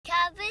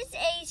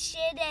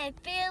and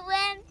Phil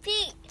and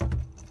Pete.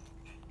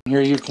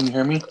 Hear you? Can you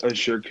hear me? I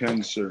sure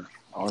can, sir.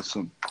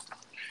 Awesome.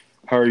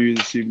 How are you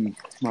this evening,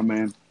 my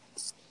man?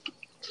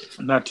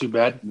 Not too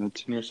bad.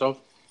 That's, And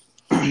yourself?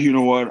 you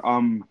know what?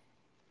 I'm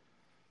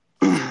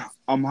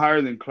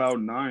higher than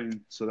cloud nine,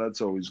 so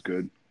that's always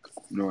good.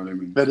 You know what I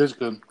mean? That is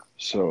good.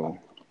 So,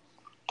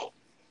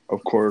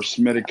 of course,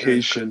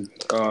 medication.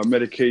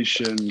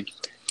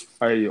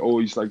 I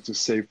always like to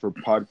say for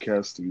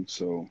podcasting,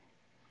 so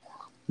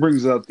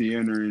brings out the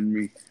inner in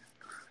me.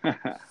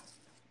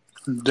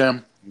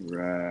 Damn.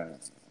 Right.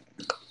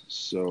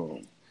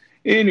 So,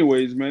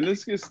 anyways, man,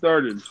 let's get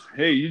started.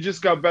 Hey, you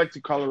just got back to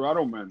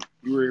Colorado, man.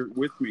 You were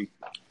with me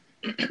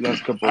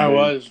last couple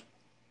of days.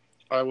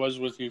 I was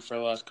with you for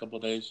the last couple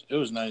of days. It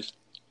was nice.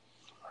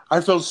 I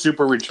feel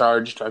super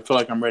recharged. I feel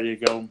like I'm ready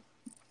to go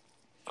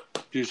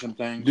do some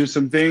things. Do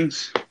some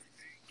things.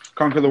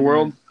 Conquer the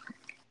world.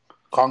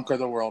 Conquer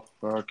the world.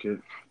 Fuck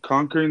it.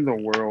 Conquering the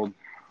world.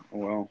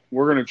 Well,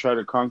 we're going to try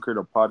to conquer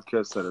the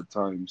podcast at a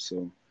time.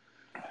 So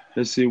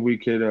let's see if we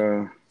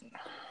could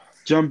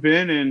jump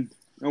in and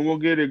we'll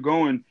get it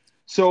going.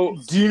 So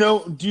Do you know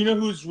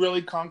who's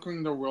really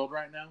conquering the world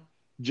right now?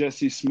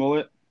 Jesse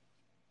Smollett.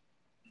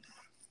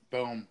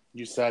 Boom.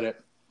 You said it.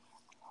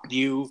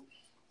 You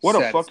What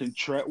said a fucking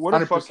what a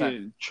 100%.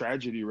 fucking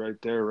tragedy right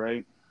there,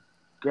 right?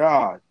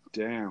 God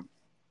damn.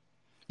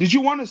 Did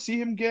you want to see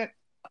him get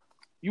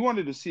You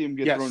wanted to see him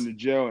get Yes. thrown to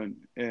jail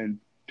and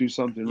do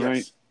something, Yes.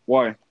 right?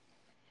 Why?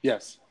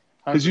 Yes.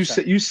 Because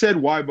 100%. you said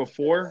why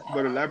before,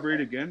 but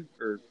elaborate again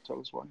or tell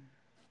us why.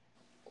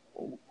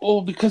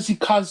 Well, because he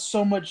caused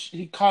so much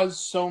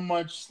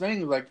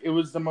things. Like, it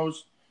was the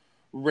most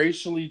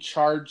racially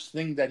charged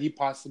thing that he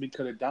possibly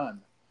could have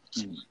done.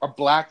 Mm. A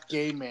black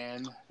gay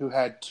man who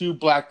had two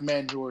black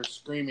men who were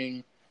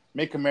screaming,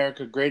 "Make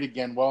America Great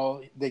Again,"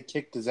 while they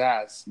kicked his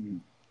ass. Mm.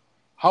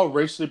 How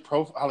racially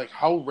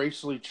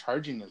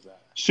charging is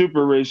that?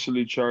 Super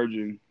racially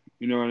charging.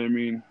 You know what I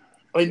mean?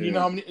 And you Yeah. know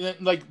how many,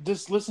 like,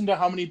 just listen to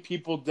how many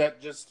people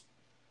that just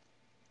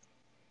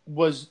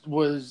was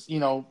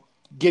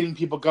getting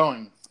people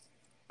going.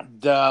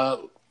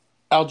 The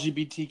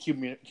LGBT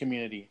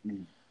community,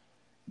 Mm.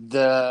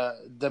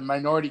 the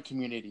minority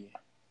community,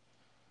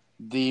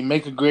 the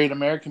Make a Great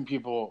American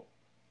people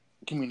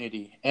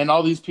community, and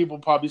all these people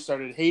probably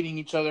started hating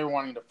each other,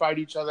 wanting to fight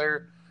each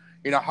other.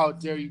 You know, how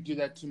dare you do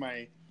that to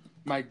my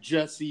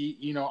Jesse?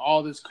 You know,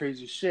 all this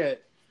crazy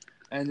shit,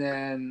 and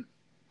then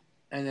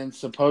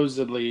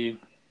supposedly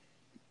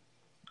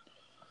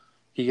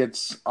he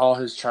gets all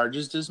his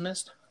charges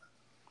dismissed.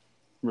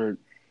 Right.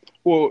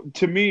 Well,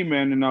 to me,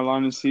 man, in all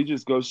honesty, it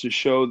just goes to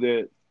show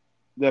that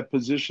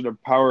position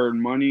of power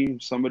and money,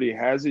 if somebody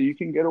has it, you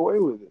can get away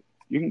with it.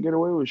 You can get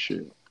away with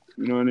shit.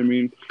 You know what I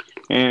mean?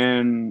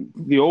 And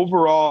the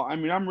overall, I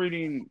mean, I'm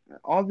reading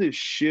all this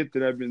shit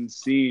that I've been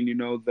seeing, you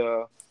know,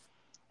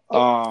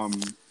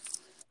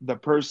 the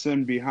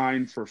person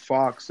behind for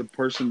Fox, the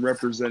person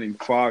representing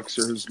Fox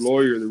or his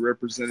lawyer,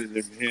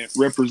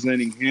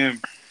 representing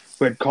him,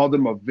 but called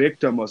him a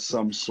victim of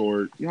some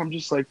sort. You know, I'm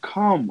just like,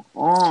 come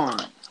on.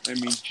 I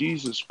mean,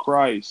 Jesus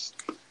Christ.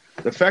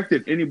 The fact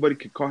that anybody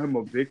could call him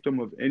a victim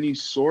of any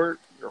sort,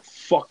 you're a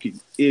fucking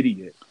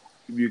idiot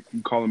if you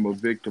can call him a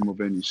victim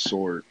of any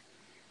sort.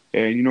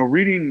 And, you know,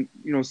 reading,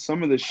 you know,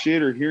 some of the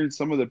shit or hearing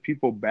some of the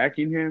people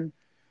backing him,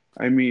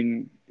 I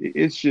mean,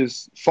 it's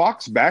just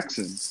Fox backs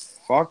him.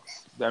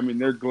 Fox, I mean,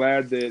 they're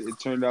glad that it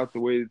turned out the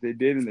way that they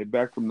did and they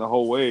backed him the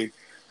whole way.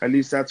 At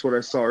least that's what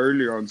I saw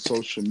earlier on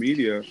social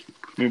media.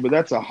 I mean, but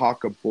that's a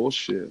hawk of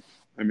bullshit.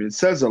 I mean, it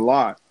says a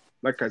lot.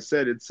 Like I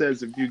said, it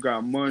says if you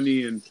got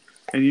money and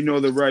you know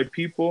the right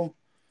people,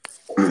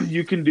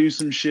 you can do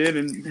some shit.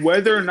 And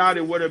whether or not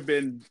he would have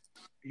been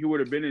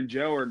in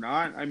jail or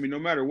not, I mean, no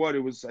matter what,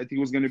 I think it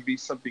was going to be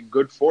something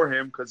good for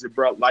him because it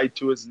brought light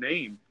to his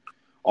name.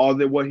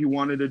 What he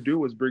wanted to do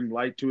was bring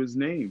light to his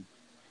name.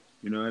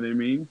 You know what I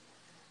mean?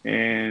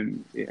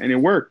 And it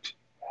worked.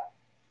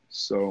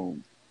 So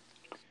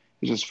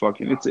it's just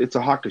fucking. It's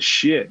a hawk of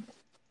shit.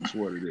 That's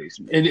what it is,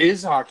 man. It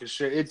is hawk of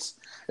shit. It's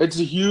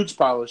a huge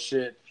pile of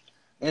shit.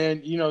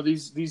 And, you know,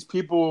 these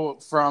people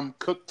from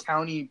Cook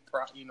County,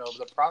 you know,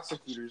 the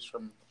prosecutors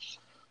from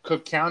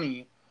Cook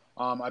County,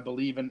 I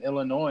believe in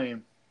Illinois,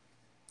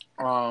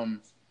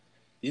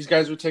 these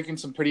guys are taking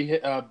some pretty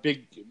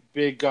big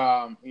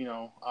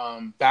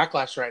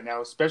backlash right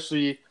now,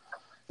 especially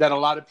that a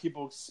lot of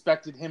people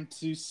expected him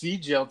to see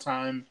jail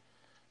time,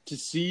 to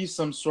see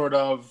some sort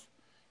of,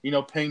 you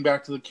know, paying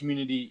back to the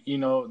community. You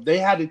know, they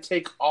had to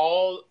take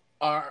all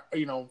our,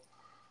 you know,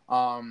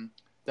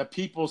 the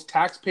people's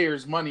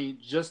taxpayers' money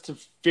just to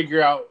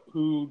figure out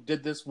who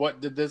did this,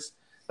 what did this.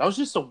 That was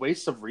just a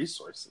waste of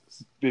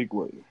resources. Big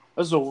way. It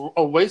was a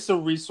waste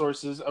of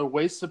resources, a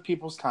waste of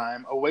people's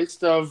time, a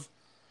waste of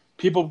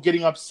people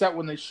getting upset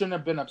when they shouldn't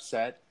have been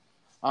upset.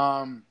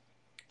 And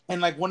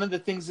like one of the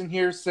things in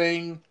here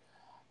saying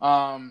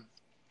the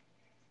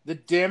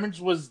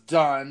damage was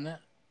done.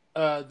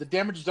 The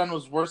damage done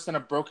was worse than a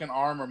broken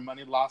arm or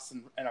money lost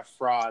and a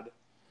fraud.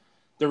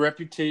 The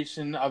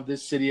reputation of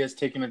this city has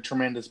taken a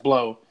tremendous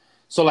blow.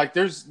 So, like,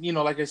 there's, you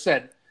know, like I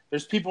said,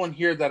 there's people in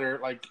here that are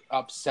like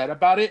upset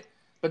about it,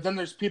 but then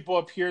there's people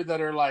up here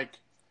that are like,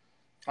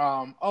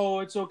 oh,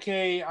 it's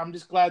okay. I'm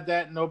just glad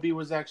that nobody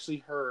was actually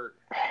hurt.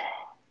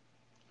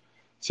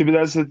 See, but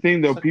that's the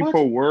thing, though. It's like, what?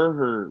 People were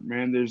hurt,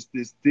 man. There's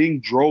this thing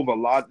drove a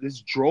lot.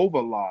 This drove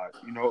a lot.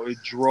 You know, it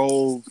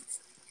drove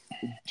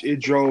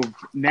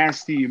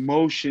nasty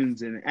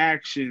emotions and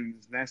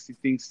actions, nasty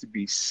things to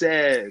be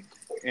said,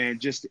 and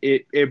just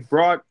it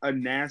brought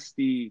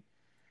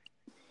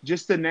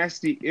just a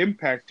nasty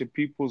impact to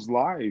people's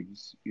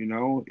lives. You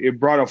know,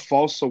 it brought a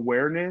false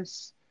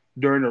awareness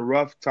during a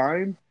rough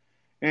time,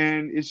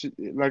 and it's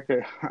like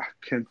I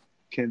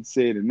can't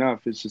say it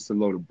enough. It's just a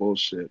load of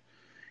bullshit.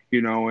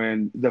 You know,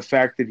 and the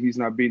fact that he's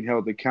not being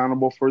held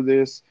accountable for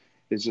this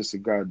is just a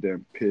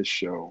goddamn piss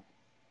show.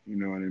 You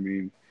know what I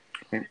mean?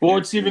 Well,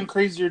 what's even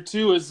crazier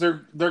too is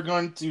they're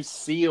going to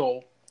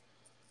seal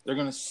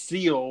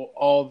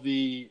all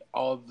the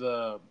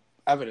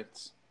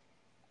evidence.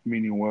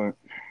 Meaning what?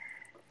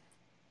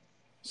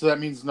 So that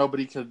means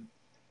nobody could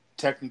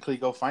technically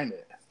go find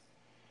it.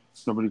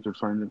 Nobody could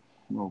find it.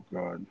 Oh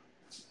God.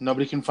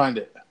 Nobody can find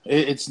it.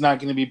 It's not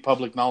going to be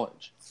public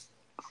knowledge.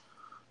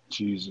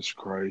 Jesus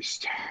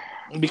Christ.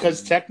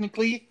 Because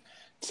technically,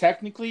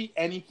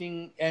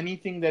 anything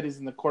that is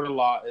in the court of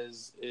law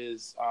is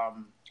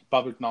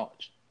public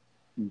knowledge,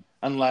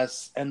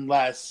 unless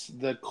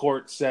the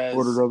court says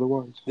ordered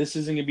otherwise. This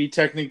isn't going to be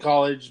technical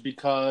knowledge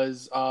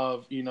because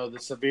of the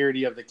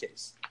severity of the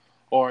case,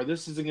 or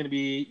this isn't going to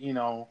be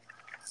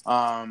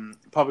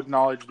public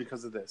knowledge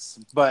because of this.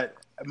 But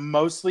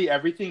mostly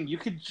everything, you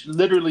could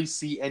literally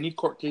see any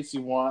court case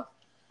you want.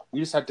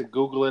 You just have to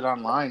Google it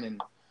online, and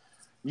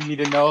you need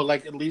to know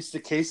like at least the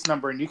case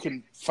number, and you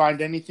can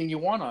find anything you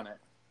want on it.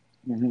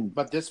 Mm-hmm.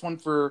 But this one,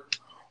 for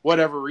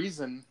whatever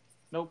reason,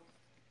 nope.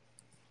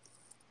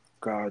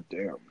 God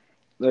damn.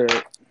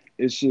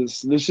 Let's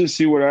just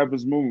see what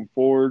happens moving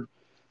forward.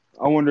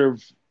 I wonder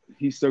if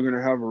he's still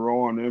gonna have a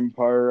role on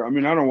Empire. I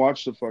mean, I don't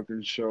watch the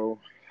fucking show.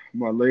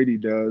 My lady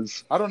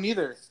does. I don't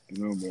either.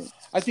 No, but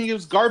I think it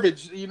was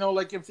garbage.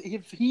 Like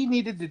if he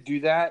needed to do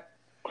that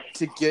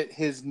to get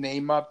his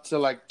name up to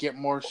like get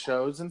more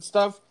shows and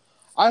stuff,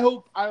 I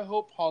hope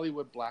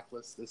Hollywood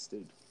blacklists this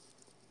dude.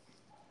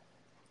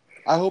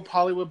 I hope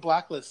Hollywood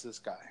blacklists this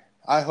guy.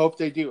 I hope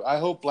they do. I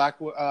hope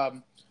Blackwood,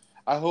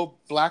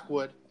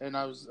 and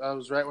I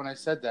was right when I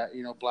said that.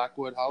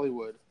 Blackwood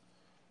Hollywood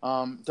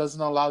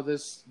doesn't allow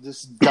this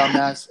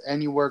dumbass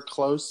anywhere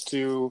close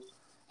to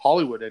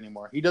Hollywood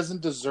anymore. He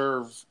doesn't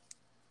deserve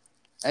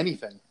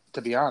anything,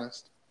 to be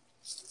honest.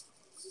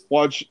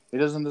 He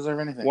doesn't deserve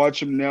anything.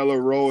 Watch him nail a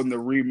role in the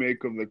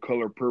remake of The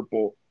Color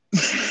Purple.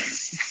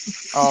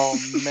 Oh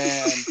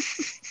man,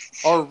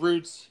 or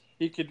Roots.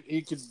 He could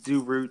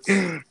do Roots.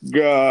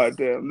 God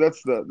damn,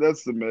 that's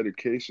the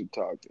medication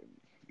talking.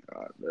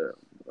 God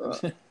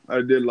damn,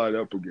 I did light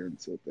up again,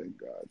 so thank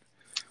God.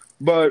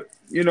 But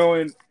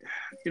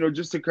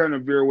just to kind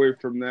of veer away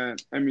from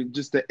that, I mean,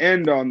 just to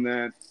end on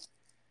that.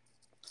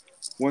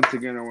 Once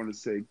again, I want to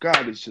say,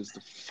 God is just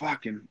a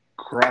fucking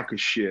crock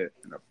of shit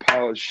and a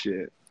pile of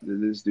shit that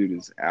this dude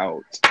is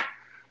out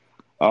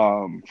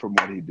from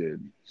what he did.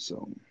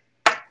 So,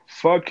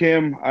 fuck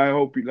him. I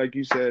hope like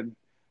you said,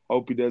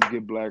 hope he does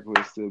get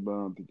blacklisted, but I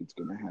don't think it's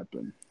going to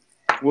happen.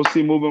 We'll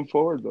see moving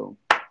forward, though.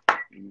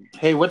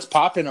 Hey, what's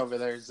popping over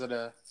there? Is it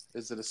a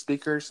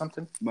speaker or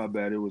something? My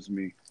bad. It was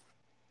me.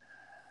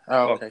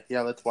 Oh, okay.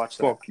 Yeah, let's watch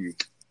that. Fuck you.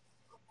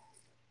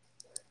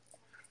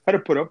 I had to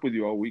put up with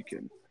you all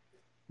weekend.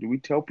 Do we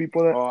tell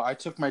people that? Well, I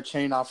took my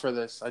chain off for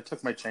this.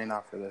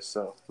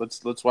 So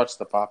let's watch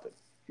the pop it.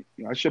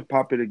 I should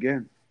pop it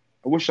again.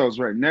 I wish I was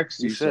right next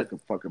to you so I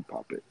could fucking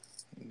pop it.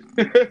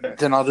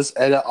 Then I'll just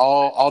edit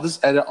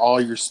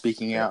all your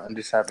speaking out and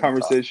just have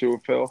conversation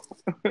with Phil.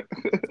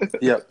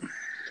 Yep.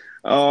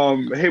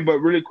 Hey, but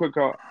really quick,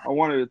 I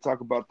wanted to talk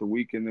about the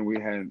weekend that we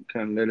had,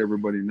 kind of let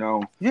everybody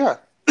know. Yeah.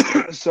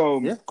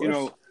 So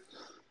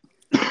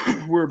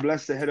we were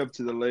blessed to head up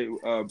to the lake,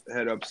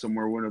 head up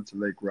somewhere, went up to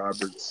Lake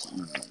Roberts.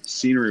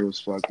 Scenery was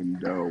fucking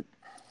dope.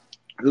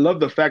 I love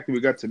the fact that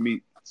we got to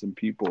meet some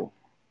people.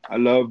 I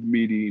love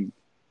meeting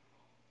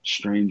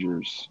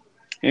strangers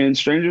and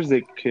strangers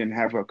that can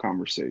have a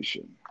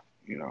conversation.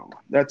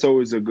 That's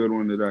always a good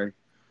one that I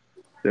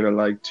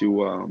like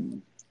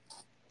to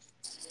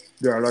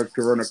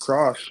run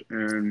across.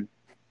 And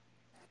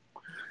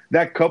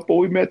that couple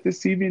we met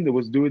this evening that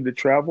was doing the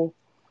travel,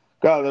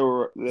 God, they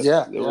were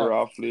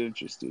awfully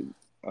interesting.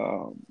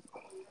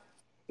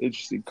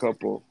 Interesting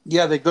couple.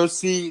 Yeah, they go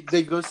see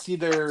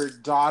their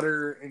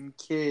daughter and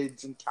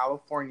kids in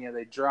California.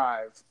 They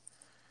drive,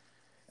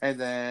 and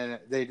then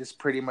they just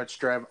pretty much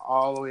drive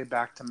all the way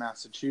back to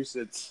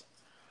Massachusetts.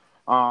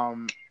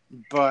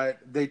 But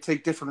they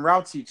take different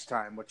routes each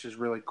time, which is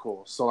really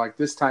cool. So like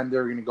this time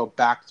they're going to go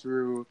back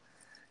through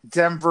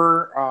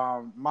Denver,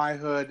 my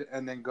hood,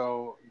 and then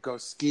go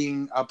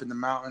skiing up in the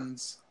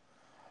mountains.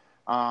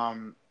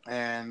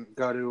 And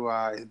go to,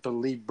 I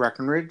believe,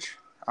 Breckenridge,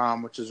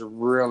 which is a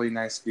really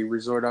nice ski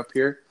resort up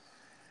here.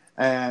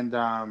 And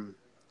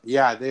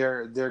Yeah,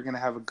 they're gonna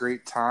have a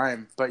great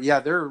time. But yeah,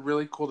 they're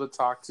really cool to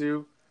talk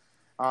to.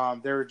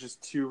 They were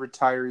just two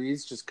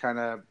retirees, just kind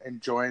of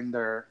enjoying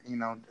their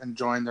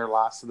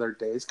last of their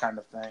days, kind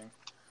of thing,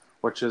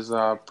 which is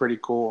pretty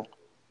cool.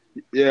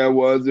 Yeah, it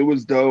was. It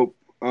was dope.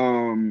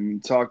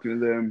 Talking to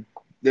them.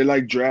 They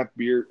like draft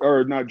beer,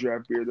 or not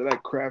draft beer. They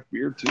like craft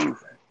beer too.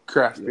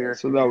 Craft Yeah, beer,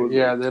 so that was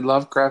yeah, they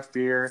love craft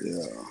beer.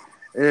 yeah.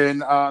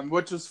 And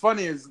which was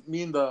funny is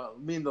me and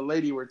the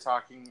lady were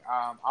talking.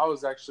 I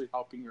was actually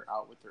helping her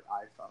out with her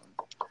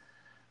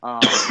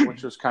iPhone,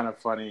 which was kind of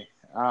funny.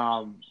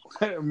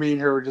 Me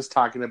and her were just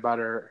talking about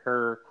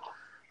her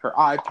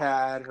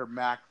iPad, her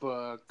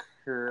MacBook,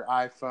 her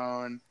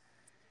iPhone.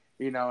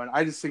 And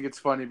I just think it's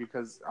funny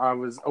because I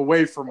was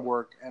away from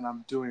work and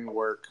I'm doing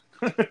work.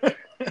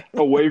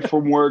 Away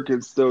from work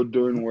and still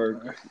doing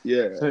work.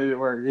 Yeah.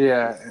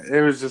 Yeah,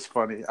 it was just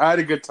funny. I had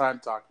a good time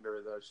talking to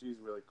her though. She's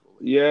really cool.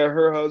 Yeah,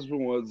 her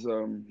husband was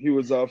he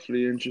was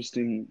awfully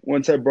interesting.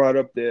 Once I brought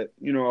up that,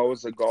 I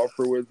was a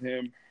golfer with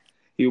him,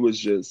 he was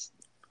just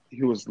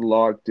he was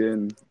locked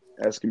in,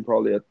 asking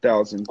probably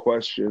 1,000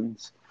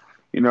 questions.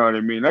 You know what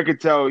I mean? I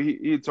could tell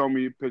he told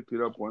me he picked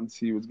it up once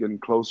he was getting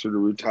closer to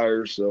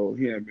retire, so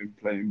he hadn't been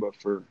playing but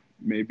for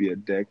maybe a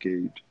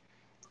decade.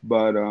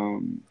 But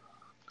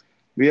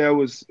yeah, it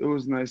was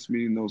nice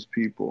meeting those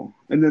people.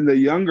 And then the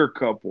younger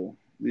couple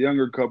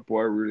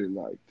I really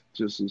liked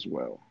just as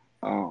well.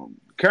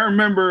 Can't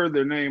remember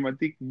their name. I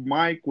think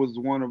Mike was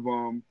one of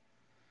them.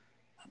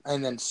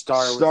 And then Star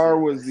was the Star other.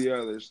 was the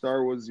other.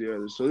 Star was the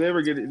other. So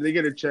they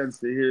get a chance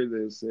to hear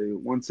this.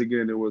 Once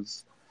again, it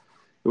was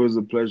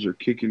a pleasure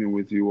kicking it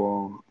with you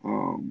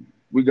all.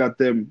 We got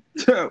them.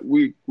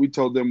 we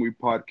told them we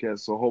podcast,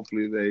 so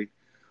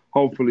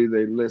hopefully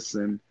they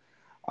listen.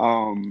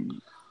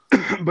 Um,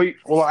 but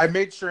Well, I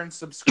made sure and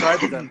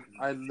subscribed them.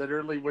 I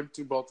literally went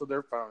to both of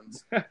their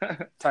phones,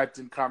 typed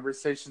in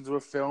conversations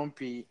with Phil and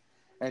Pete,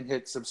 and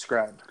hit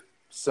subscribe.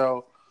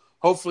 So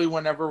hopefully,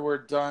 whenever we're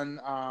done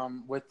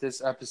with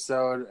this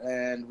episode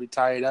and we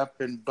tie it up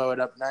and bow it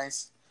up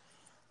nice,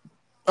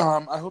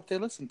 I hope they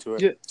listen to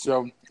it. yeah,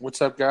 So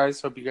what's up,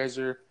 guys? Hope you guys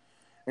are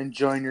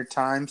enjoying your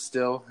time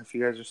still. If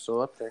you guys are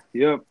still up there.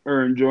 yep,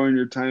 or enjoying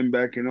your time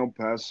back in El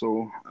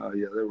Paso.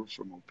 Yeah, they were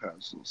from El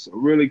Paso, so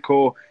really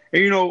cool.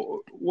 And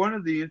one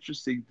of the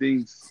interesting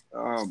things,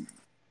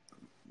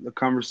 the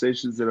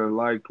conversations that I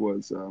liked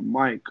was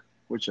Mike,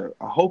 which I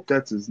hope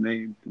that's his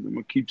name because I'm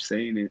gonna keep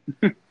saying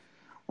it.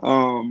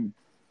 um,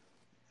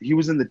 he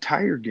was in the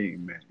tire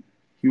game, man.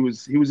 He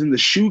was in the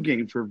shoe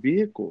game for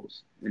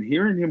vehicles, and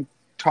hearing him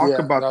talk Yeah,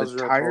 that about the was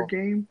real tire cool.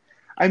 game,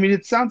 I mean,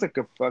 it sounds like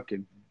a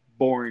fucking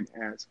boring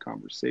ass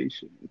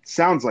conversation. It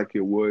sounds like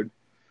it would,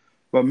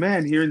 but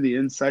man, hearing the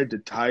inside to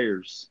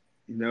tires,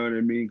 you know what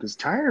I mean? Because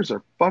tires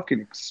are fucking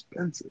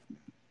expensive, man.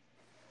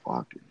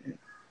 Fucking hell.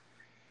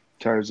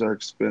 Tires are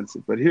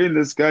expensive, but hearing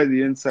this guy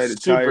the inside of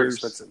Super tires,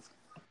 expensive.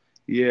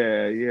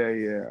 yeah, yeah,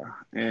 yeah.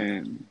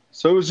 And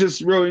so it was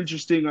just real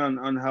interesting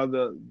on how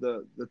the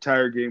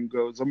tire game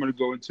goes. I'm gonna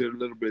go into it a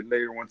little bit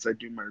later once I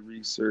do my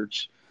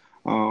research.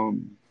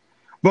 Um,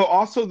 but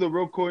also the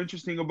real cool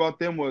interesting about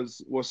them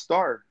was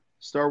Star.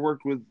 Star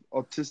worked with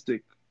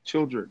autistic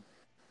children.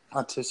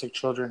 Autistic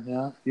children,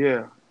 yeah.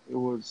 Yeah, it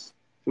was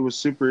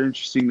super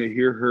interesting to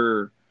hear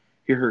her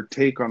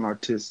take on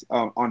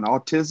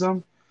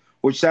autism,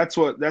 which that's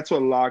what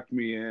locked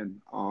me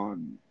in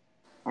on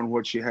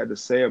what she had to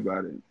say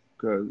about it.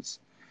 Because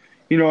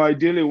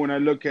ideally, when I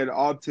look at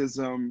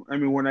autism, I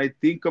mean, when I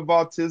think of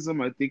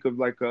autism, I think of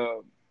like a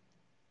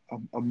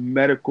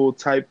medical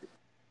type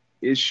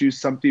issue,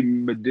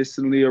 something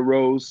medicinally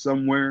arose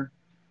somewhere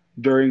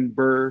during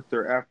birth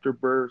or after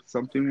birth,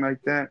 something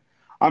like that.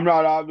 I'm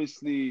not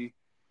obviously,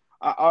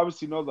 I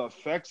obviously know the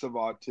effects of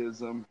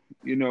autism,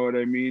 you know what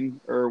I mean?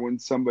 Or when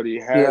somebody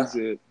Yeah. has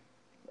it,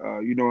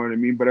 you know what I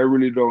mean? But I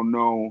really don't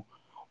know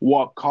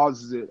what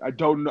causes it. I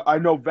don't know. I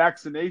know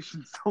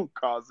vaccinations don't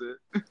cause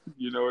it.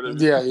 You know what I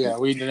Yeah, mean? yeah,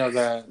 we know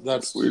that. We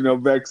That's know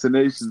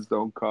vaccinations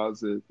don't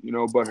cause it.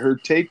 But her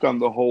take on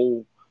the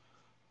whole,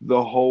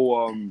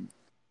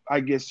 I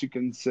guess you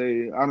can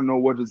say, I don't know,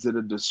 what is it,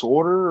 a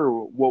disorder,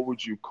 or what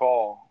would you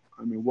call?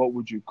 I mean, what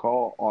would you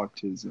call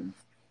autism?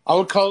 I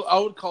would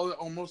call it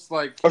almost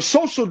like A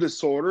social a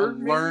disorder,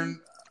 maybe? learn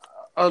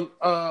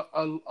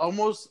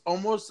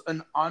almost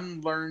an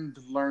unlearned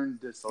learned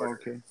disorder,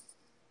 Okay,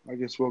 I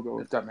guess we'll go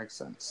with if that makes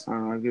sense. I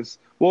don't know, I guess.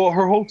 Well,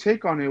 her whole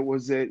take on it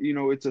was that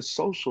it's a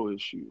social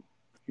issue.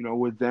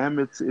 With them,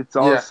 it's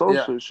all a Yeah, yeah,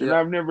 social issue.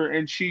 And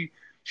yeah,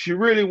 she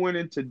really went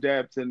into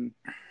depth on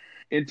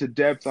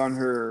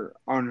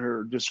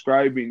her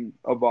describing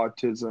of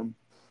autism,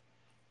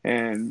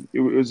 and it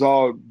was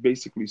all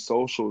basically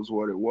social, is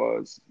what it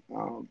was.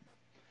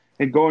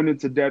 And going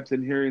into depth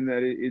and hearing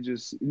that, it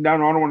just now I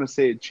don't want to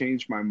say it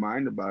changed my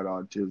mind about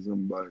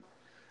autism, but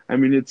I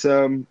mean it's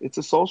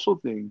a social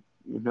thing,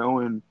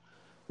 and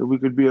if we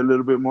could be a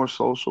little bit more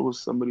social with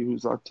somebody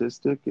who's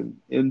autistic, and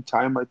in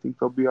time, I think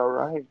they'll be all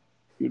right.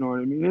 You know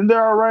what I mean? And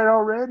they're all right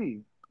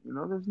already.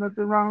 There's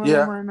nothing wrong with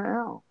them yeah. right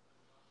now.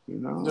 You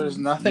know, There's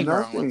nothing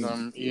wrong with nothing.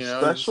 them. They're You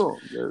know, just special.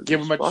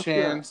 give them a Fuck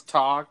yeah. chance,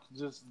 talk,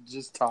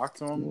 just talk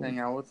to them, Yeah. hang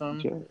out with them.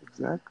 Yeah,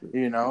 exactly.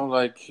 You know,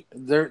 like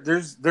there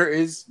is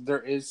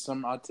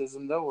some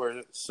autism though,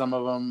 where some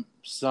of them,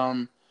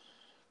 some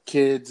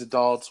kids,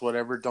 adults,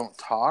 whatever, don't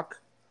talk.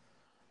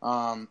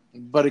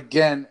 But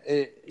again,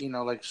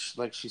 like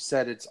she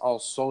said, it's all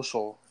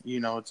social. You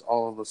know, it's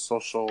all of a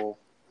social.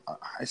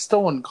 I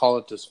still wouldn't call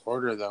it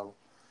disorder though.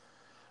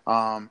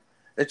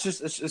 It's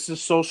a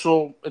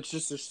social. It's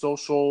just a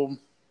social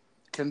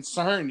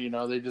concern. You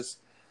know, they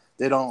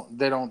don't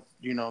they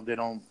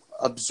don't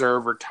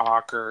observe or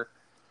talk or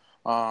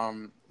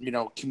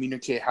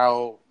communicate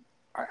how.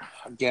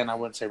 Again, I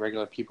wouldn't say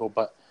regular people,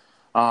 but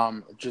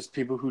just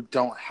people who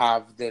don't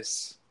have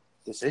this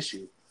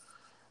issue.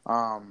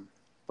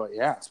 But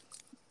yeah,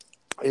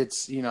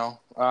 it's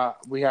I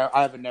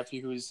have a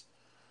nephew who's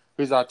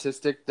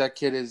autistic. That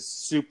kid is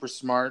super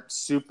smart,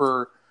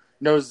 super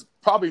knows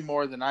probably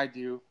more than I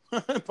do.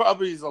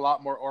 Probably is a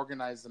lot more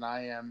organized than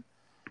I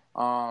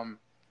am.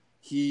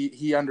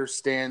 He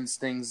understands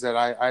things that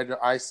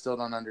I still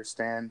don't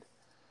understand.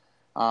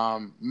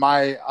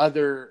 My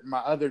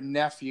other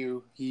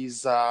nephew,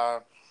 I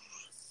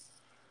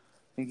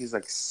think he's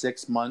like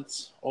 6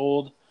 months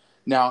old.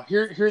 Now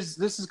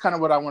this is kind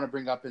of what I want to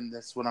bring up in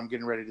this, what I'm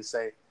getting ready to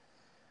say.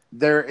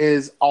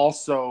 There's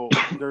also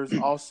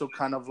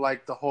kind of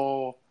like the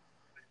whole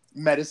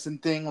medicine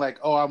thing, like,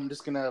 oh, I'm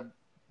just gonna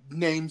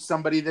name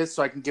somebody this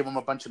so I can give them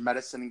a bunch of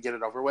medicine and get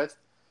it over with.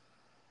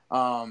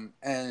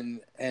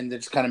 And they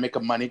just kind of make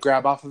a money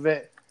grab off of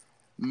it.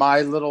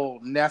 My little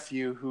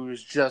nephew,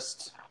 who's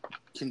just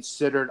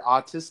considered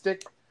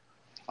autistic,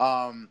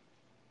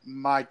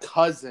 my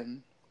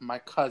cousin,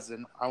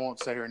 I won't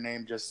say her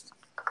name just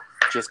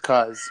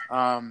cause,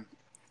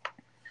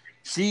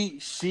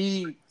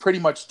 she pretty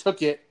much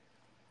took it,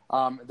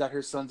 that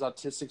her son's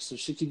autistic so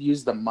she could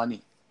use the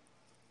money.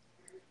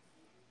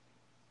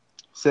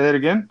 Say that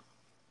again.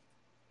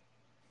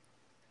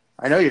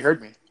 I know you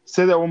heard me.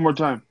 Say that one more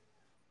time.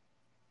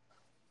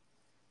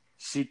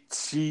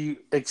 She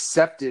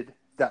accepted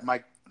that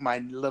my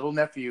little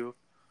nephew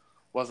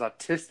was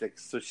autistic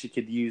so she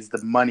could use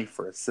the money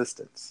for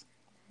assistance.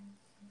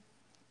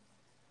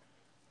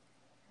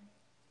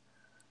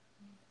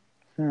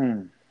 I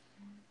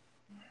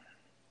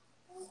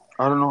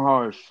don't know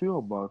how I feel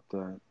about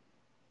that.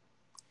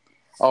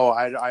 Oh,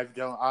 I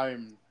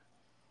don't.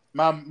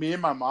 Me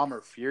and my mom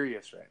are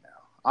furious right now.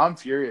 I'm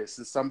furious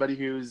as somebody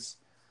who's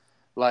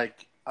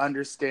like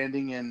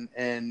understanding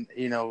and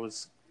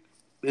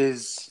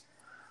is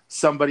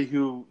somebody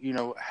who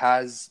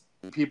has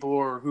people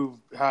or who've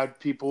had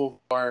people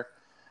who are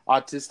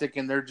autistic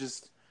and they're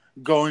just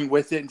going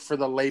with it for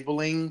the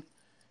labeling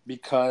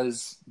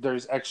because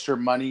there's extra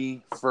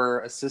money for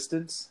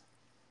assistance.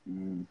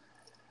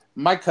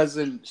 My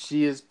cousin,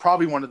 she is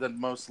probably one of the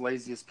most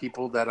laziest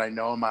people that I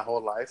know in my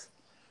whole life.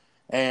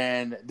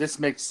 And this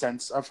makes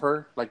sense of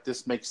her. Like,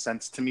 this makes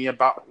sense to me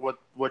about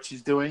what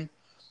she's doing.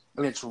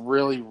 And it's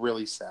really,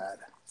 really sad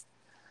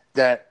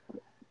that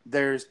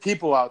there's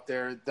people out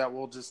there that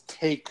will just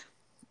take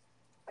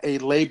a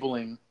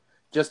labeling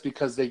just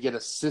because they get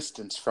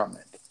assistance from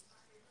it.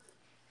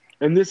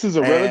 And this is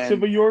a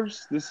relative of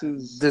yours? This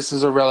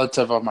is a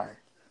relative of mine.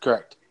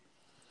 Correct.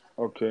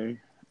 Okay.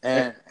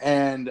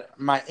 And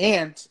my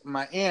aunt,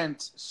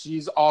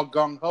 she's all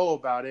gung ho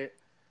about it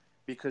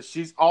because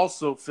she's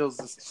also feels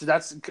this. So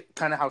that's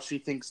kind of how she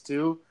thinks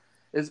too.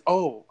 Is,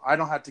 oh, I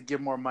don't have to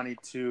give more money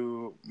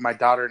to my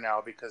daughter now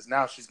because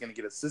now she's going to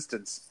get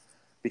assistance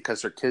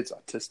because her kid's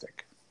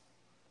autistic.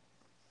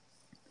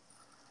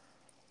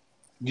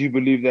 Do you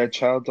believe that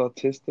child's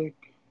autistic?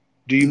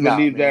 Do you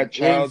believe that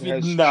child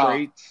has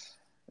traits?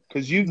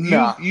 Because you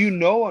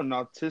know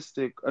another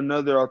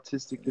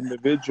autistic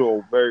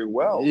individual very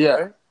well,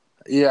 right?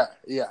 Yeah,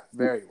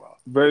 very well.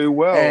 Very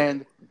well.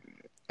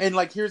 And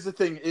like, here's the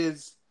thing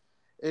is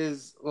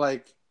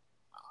like,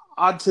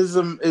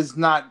 autism is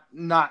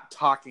not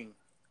talking.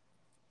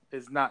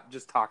 Is not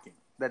just talking.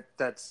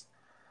 That's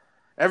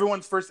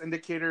everyone's first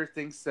indicator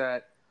thinks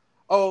that,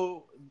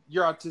 oh,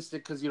 you're autistic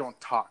because you don't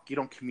talk, you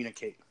don't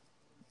communicate.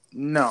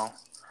 No.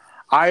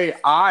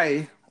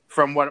 I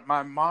from what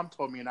my mom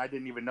told me, and I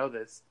didn't even know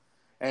this,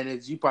 and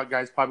as you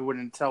guys probably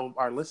wouldn't tell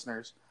our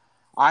listeners,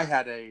 I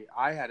had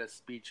a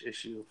speech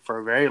issue for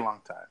a very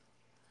long time.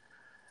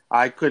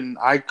 I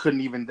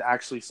couldn't even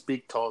actually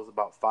speak till I was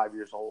about 5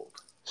 years old.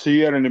 So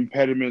you had an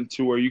impediment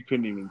to where you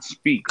couldn't even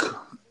speak.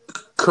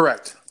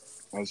 Correct.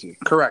 I see.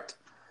 Correct.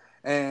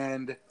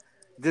 And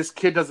this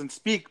kid doesn't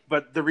speak,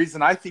 but the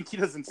reason I think he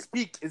doesn't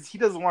speak is he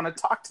doesn't want to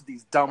talk to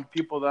these dumb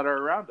people that are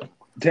around him.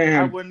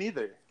 Damn. I wouldn't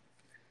either.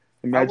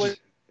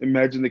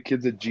 Imagine the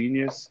kid's a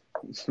genius.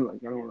 Like,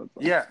 I don't want to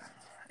talk. Yeah.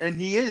 And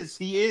he is.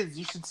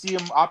 You should see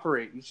him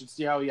operate. You should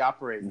see how he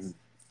operates. Mm-hmm.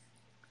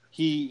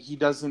 He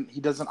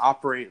doesn't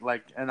operate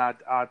like an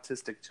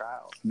autistic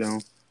child. No.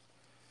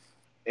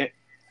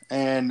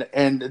 And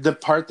the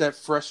part that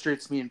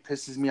frustrates me and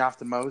pisses me off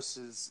the most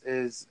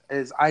is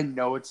I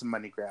know it's a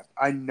money grab.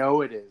 I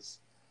know it is.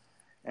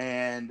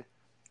 And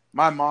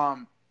my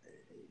mom,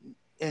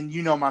 and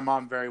you know my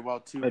mom very well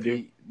too, I do.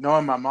 Pete.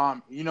 Knowing my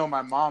mom,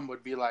 my mom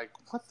would be like,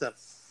 "What the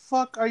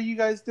fuck are you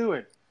guys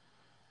doing?"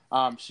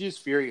 She's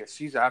furious.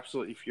 She's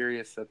absolutely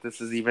furious that this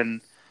is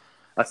even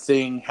a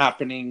thing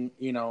happening.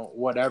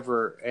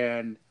 Whatever.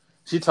 And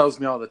she tells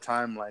me all the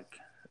time, like,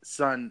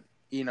 "Son,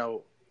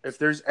 if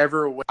there's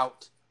ever a way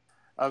out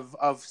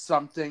of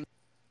something,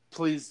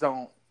 please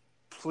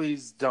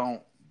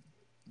don't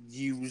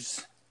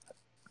use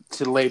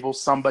to label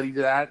somebody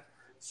to that,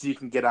 so you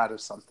can get out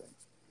of something."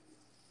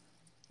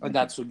 And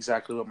that's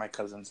exactly what my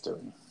cousin's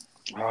doing.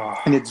 Oh,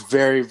 And it's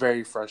very,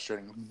 very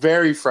frustrating.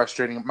 Very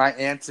frustrating. My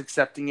aunt's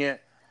accepting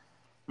it.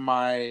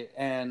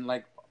 And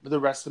like the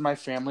rest of my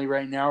family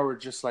right now are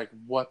just like,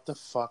 what the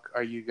fuck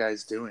are you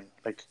guys doing?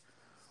 Like,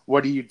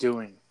 what are you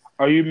doing?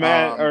 are you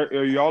mad?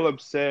 Are y'all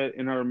upset?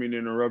 And I don't mean to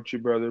interrupt you,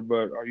 brother,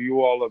 but are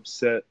you all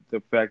upset the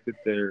fact that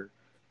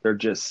they're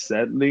just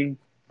settling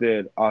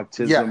that Yeah,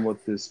 autism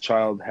what this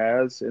child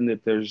has, and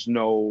that there's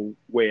no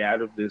way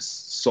out of this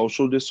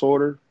social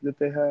disorder that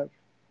they have?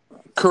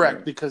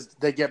 correct, because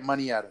they get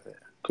money out of it.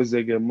 Because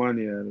they get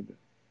money out of it.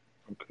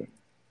 Okay.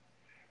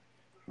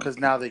 Because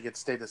now they get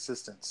state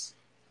assistance.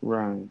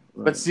 Right.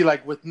 But see,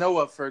 like with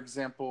Noah, for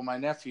example, my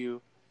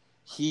nephew,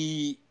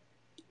 he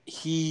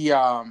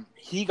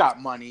got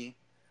money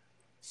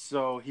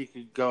so he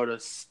could go to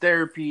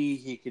therapy,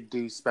 he could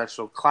do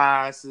special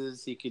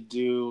classes, he could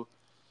do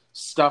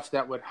stuff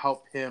that would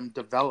help him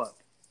develop.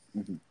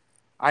 Mm-hmm.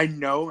 I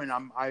know, and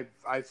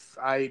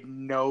I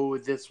know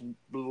this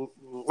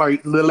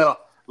like little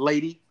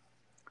lady.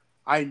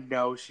 I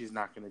know she's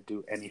not going to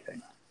do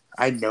anything.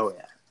 I know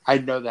that. I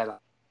know that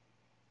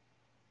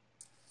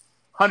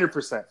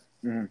 100%.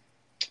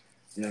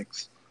 Mm-hmm.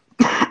 Yikes.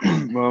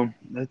 Well,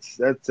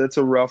 that's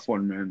a rough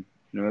one, man.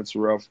 That's a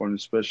rough one,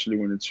 especially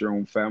when it's your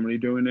own family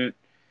doing it.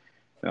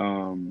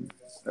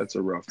 That's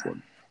a rough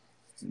one.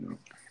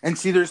 And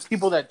see, there's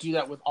people that do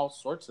that with all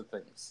sorts of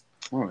things.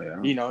 Oh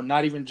yeah.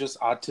 Not even just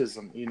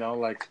autism.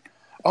 Like,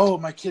 oh,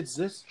 my kid's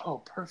this. Oh,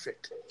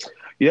 perfect.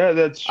 Yeah,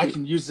 that's true. I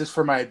can use this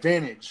for my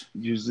advantage.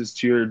 Use this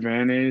to your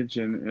advantage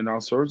and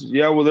all sorts.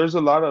 Yeah, well, there's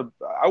a lot of.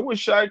 I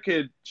wish I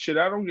could. Shit,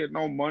 I don't get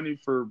no money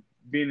for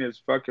being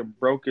as fucking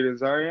broken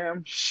as I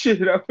am.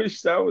 Shit, I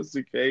wish that was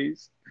the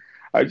case.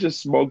 I just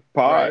smoke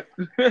pot.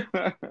 Right.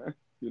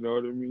 You know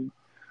what I mean?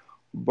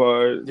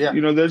 But Yeah.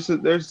 there's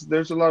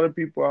a lot of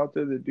people out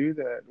there that do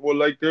that. Well,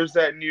 like there's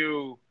that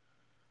new.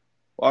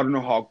 I don't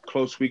know how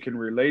close we can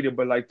relate it,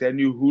 but like that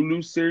new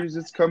Hulu series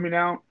that's coming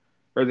out,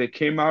 or they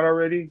came out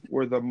already,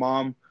 where the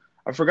mom,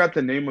 I forgot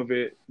the name of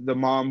it. The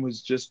mom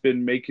who's just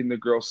been making the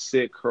girl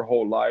sick her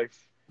whole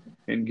life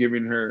and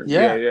giving her,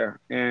 Yeah. yeah.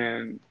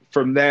 And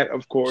from that,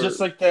 of course, Just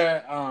like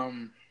that.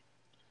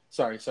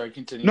 Sorry,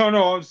 continue.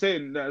 no, I'm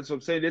saying that's what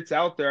I'm saying. It's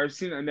out there. I've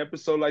seen an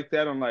episode like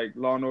that on like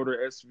Law and Order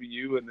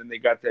SVU, and then they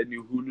got that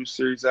new Hulu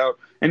series out,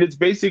 and it's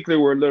basically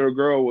where a little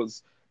girl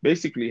was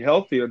basically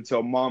healthy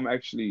until mom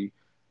actually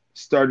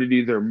started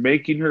either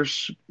making her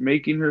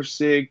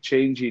sick,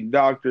 changing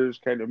doctors,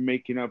 kind of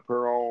making up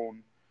her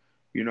own,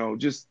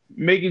 just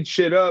making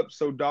shit up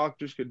so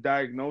doctors could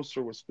diagnose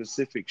her with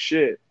specific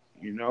shit,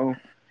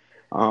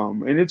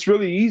 and it's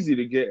really easy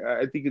to get.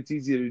 I think it's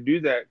easier to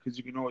do that because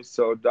you can always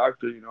tell a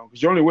doctor,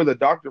 because you're only with a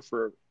doctor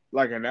for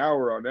like an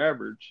hour on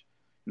average.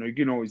 You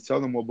can always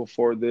tell them, well,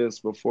 before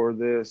this.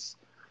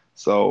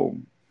 So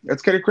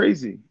that's kind of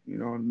crazy.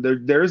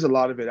 There is a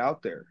lot of it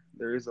out there.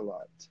 There is a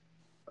lot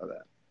of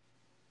that.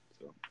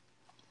 So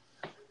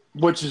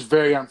Which is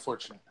very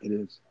unfortunate. it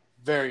is.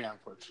 Very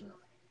unfortunate.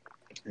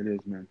 It is,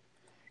 man.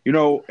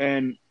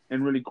 And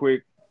really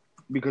quick,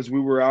 because we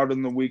were out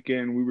on the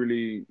weekend,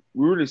 we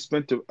really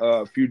spent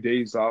a few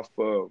days off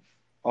of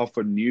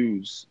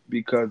news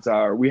because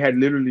we had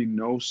literally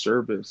no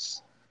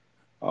service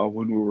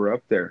when we were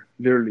up there.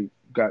 Literally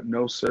got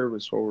no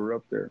service while we were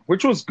up there,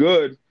 which was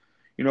good,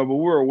 but we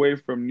were away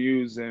from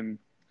news. And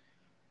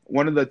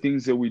one of the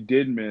things that we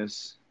did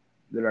miss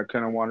that I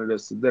kind of wanted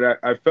us that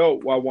I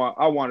felt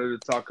I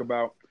wanted to talk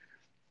about.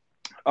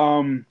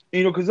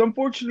 Because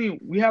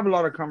unfortunately, we have a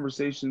lot of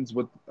conversations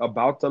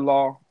about the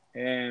law,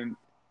 and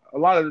a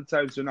lot of the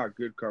times they're not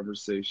good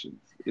conversations.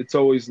 It's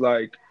always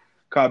like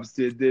cops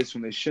did this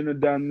when they shouldn't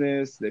have done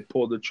this. They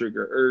pulled the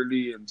trigger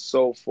early and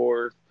so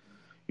forth.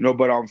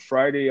 But on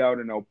Friday out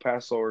in El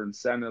Paso or in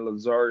San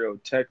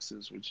Elizario,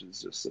 Texas, which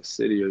is just a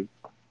city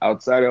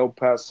outside El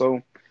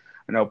Paso,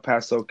 an El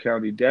Paso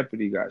County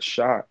deputy got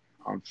shot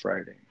on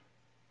Friday.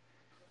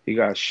 He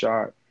got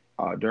shot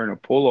during a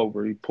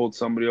pullover. He pulled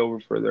somebody over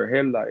for their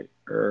headlight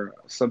or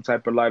some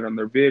type of light on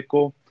their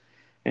vehicle,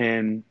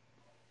 and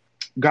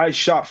guy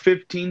shot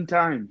 15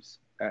 times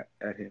at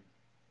him.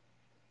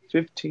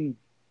 15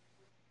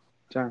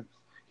 times.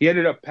 He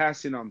ended up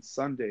passing on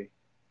Sunday.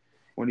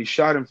 When he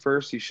shot him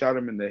first, he shot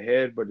him in the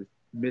head, but it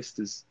missed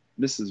his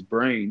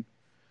brain,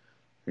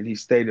 and he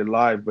stayed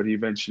alive, but he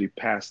eventually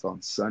passed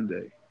on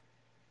Sunday.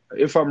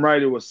 If I'm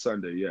right, it was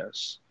Sunday,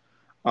 yes.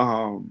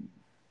 But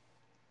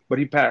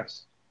he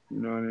passed.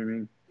 You know what I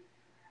mean?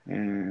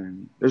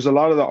 And there's a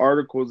lot of the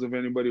articles, if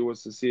anybody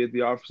wants to see it,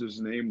 the officer's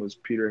name was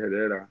Peter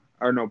Herrera.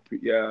 Or no,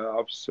 yeah,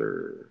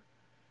 officer.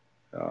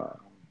 Uh,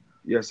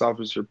 yes,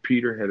 Officer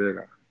Peter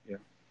Herrera. Yeah,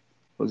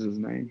 was his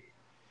name,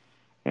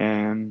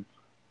 and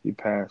he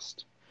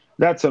passed.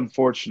 That's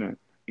unfortunate.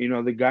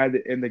 The guy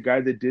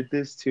that did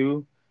this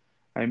too.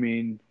 I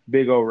mean,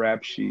 big old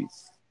rap sheet,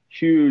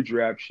 huge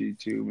rap sheet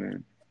too,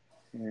 man.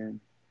 And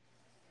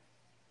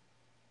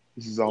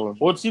this is all of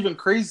What's even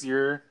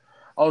crazier,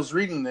 I was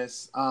reading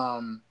this.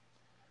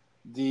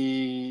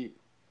 The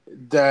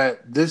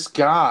that this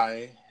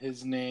guy,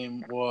 his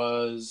name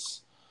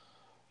was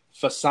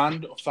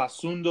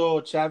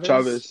Fasundo Chavez.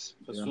 Chavez.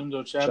 Yeah,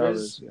 Fasundo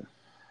Chavez. Chavez.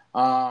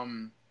 Yeah.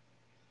 Um,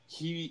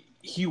 he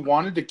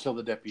wanted to kill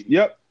the deputy.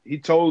 Yep. He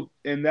told,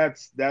 and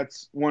that's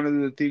one of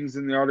the things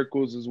in the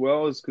articles as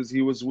well, is because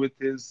he was with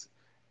his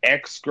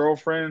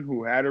ex-girlfriend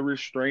who had a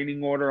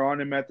restraining order on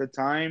him at the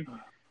time.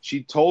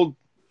 She told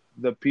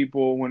the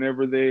people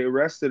whenever they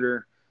arrested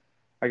her,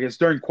 I guess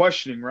during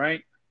questioning,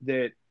 right,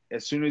 that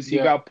as soon as he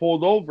Yeah, got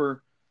pulled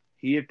over,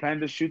 he had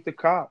planned to shoot the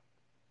cop.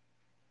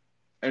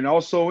 And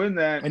also in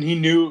that, and he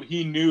knew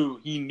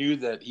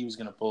that he was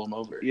gonna pull him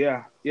over.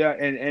 yeah, yeah,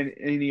 and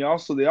they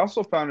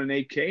also found an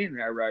AK in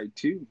that ride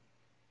too.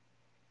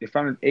 They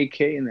found an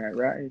AK in that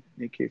ride,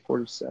 an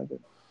AK-47.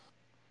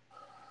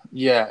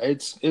 Yeah,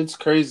 it's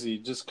crazy.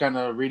 Just kind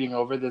of reading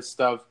over this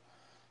stuff.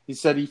 He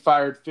said he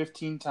fired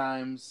 15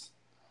 times.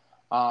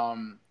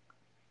 Um,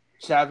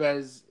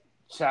 Chavez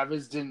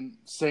Chavez didn't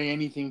say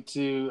anything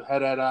to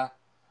Herrera,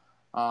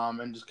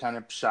 and just kind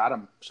of shot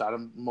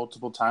him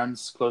multiple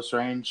times, close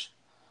range.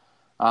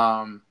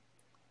 Um,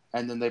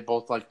 and then they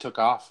both like took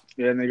off.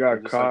 Yeah, and they They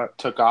got just like caught.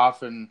 took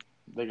off and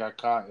they got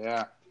caught.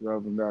 Yeah,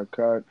 Robin got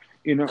caught.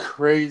 You know,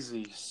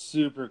 crazy,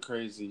 super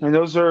crazy. and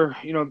those are,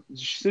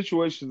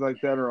 situations like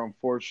that are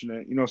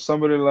unfortunate.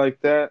 Somebody like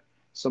that,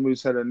 somebody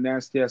who's had a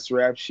nasty ass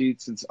rap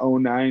sheet since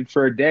 '09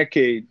 for a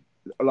decade.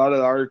 A lot of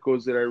the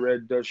articles that I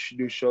read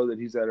do show that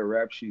he's had a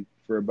rap sheet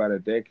for about a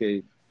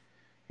decade.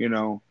 You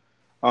know,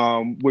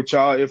 which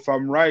if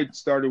I'm right,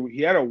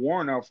 he had a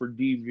warrant out for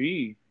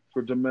DV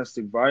for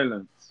domestic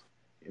violence.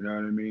 You know what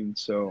I mean?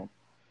 So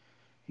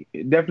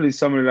definitely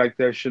somebody like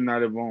that should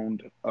not have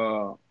owned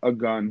a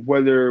gun,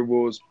 whether it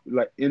was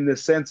like in the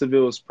sense of it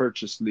was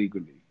purchased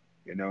legally.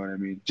 You know what I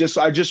mean?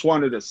 I just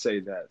wanted to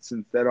say that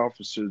since that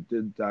officer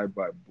did die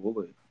by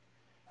bullet,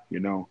 you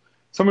know,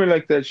 somebody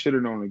like that should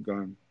have owned a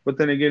gun. But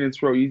then again,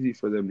 it's real easy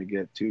for them to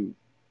get too.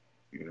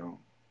 You know.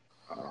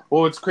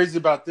 Well, what's crazy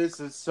about this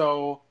is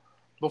so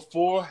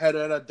before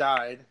Herrera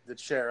died, the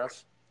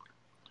sheriff,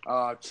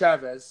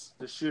 Chavez,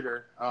 the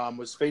shooter,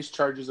 was faced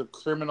charges of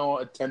criminal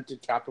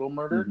attempted capital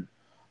murder Mhm.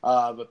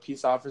 of a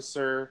peace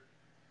officer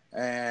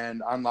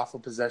and unlawful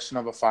possession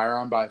of a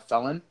firearm by a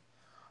felon.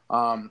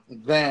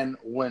 Then,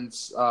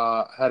 once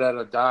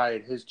Herrera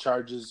died, his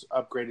charges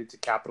upgraded to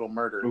capital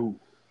murder. Ooh.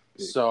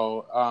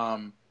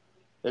 So,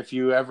 if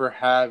you ever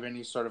have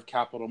any sort of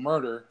capital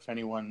murder, if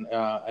anyone,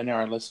 any of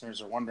our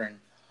listeners are wondering,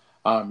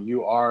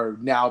 you are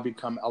now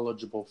become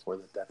eligible for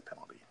the death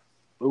penalty.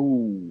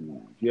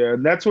 Ooh, yeah,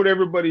 and that's what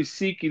everybody's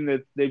seeking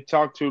that they've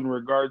talked to in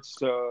regards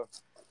to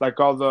like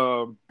all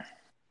the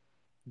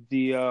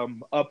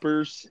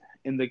uppers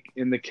in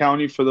the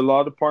county for the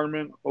law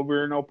department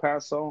over in El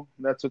Paso.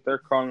 That's what they're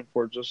calling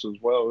for just as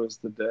well as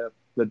the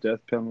death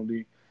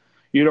penalty.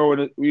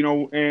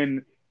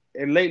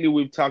 And lately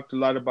we've talked a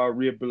lot about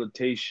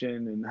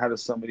rehabilitation and how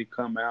does somebody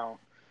come out,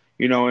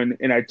 and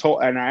I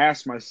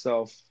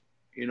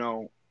you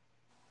know,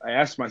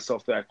 asked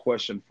myself that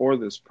question for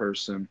this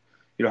person,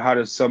 how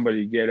does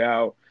somebody get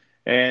out?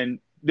 And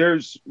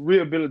there's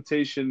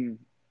rehabilitation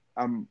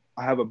I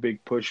have a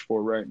big push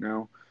for right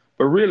now,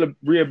 but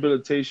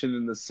rehabilitation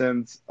in the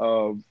sense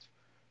of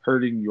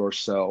hurting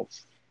yourself,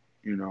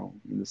 in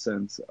the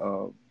sense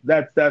of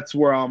that's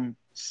where I'm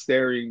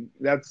staring.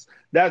 That's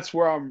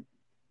where I'm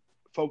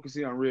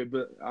focusing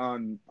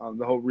on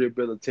the whole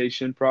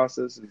rehabilitation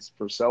process is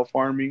for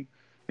self-harming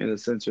in the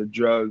sense of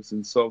drugs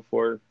and so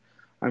forth.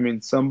 I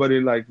mean, somebody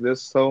like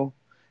this though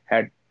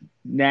had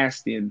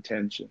nasty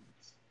intentions.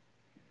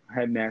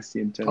 Had nasty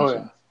Oh intentions.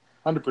 yeah,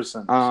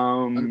 100%,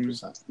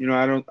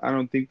 100%. I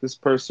don't think this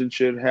person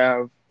should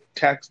have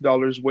tax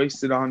dollars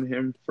wasted on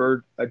him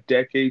for a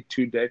decade,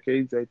 2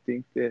 decades.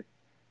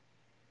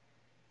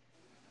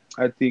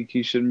 I think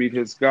he should meet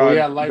his Well,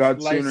 yeah,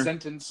 God sooner.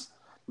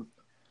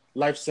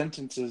 life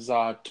sentence is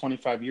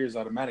 25 years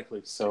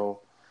automatically,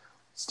 so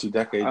it's 2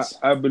 decades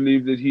I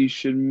believe that he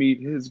should meet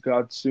his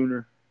God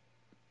sooner,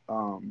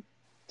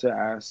 to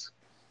ask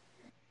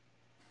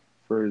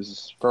for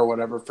his for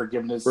whatever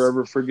forgiveness,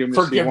 forever forgiveness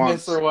he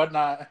forgiveness wants. or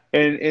whatnot,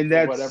 And for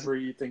that's whatever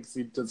he thinks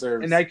he and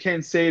deserves. I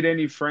can't say it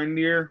any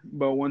friendlier,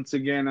 but once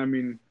again, I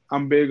mean,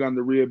 I'm big on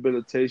the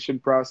rehabilitation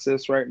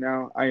process right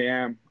now.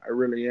 I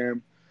really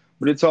am.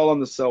 But it's all on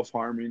the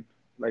self-harming,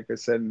 like I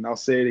said, and I'll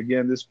say it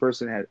again. This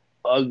person had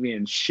ugly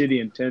and shitty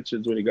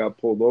intentions when he got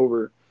pulled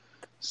over.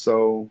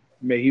 So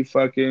may he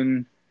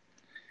fucking,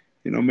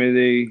 may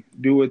they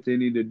do what they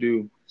need to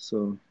do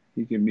so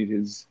he can meet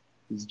his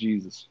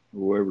Jesus or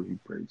whoever he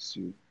prays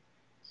to.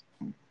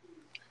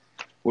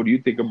 What do you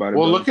think about it,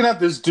 Well, brother? looking at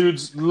this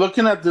dude's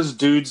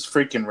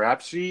freaking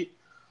rap sheet,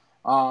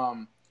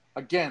 um,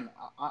 again,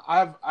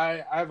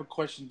 I have a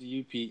question to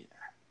you, Pete.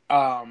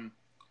 Um,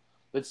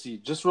 let's see,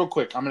 just real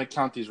quick. I'm gonna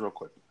count these real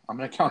quick.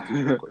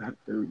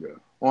 There we go.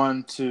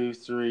 1, 2,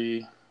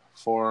 3,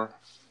 4,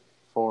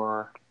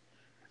 4.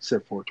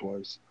 Said four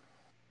twice.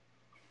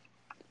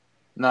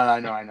 No, I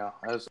know.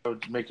 I was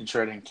making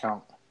sure I didn't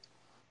count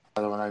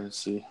the other one. I didn't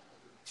see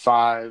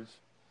 5,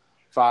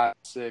 5,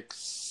 6,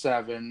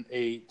 7,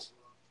 8,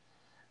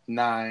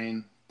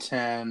 9,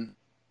 10,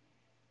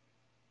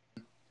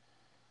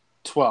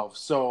 12.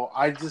 So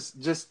I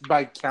just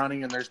by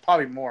counting, and there's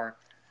probably more.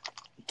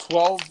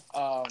 12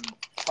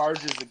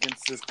 charges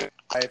against this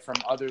guy from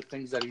other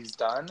things that he's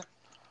done.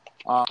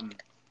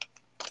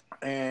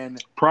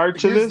 And prior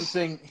to here's this, the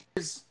thing.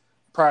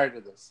 Prior to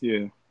this,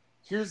 yeah.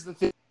 Here's the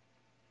thing.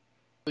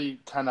 Really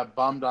kind of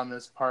bummed on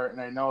this part,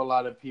 and I know a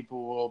lot of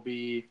people will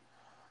be,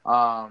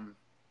 and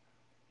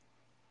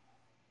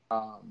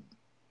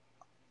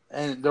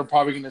they're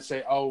probably going to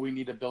say, "Oh, we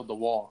need to build the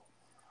wall."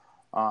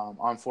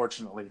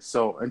 Unfortunately,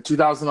 so in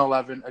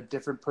 2011, a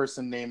different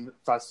person named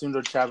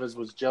Facundo Chavez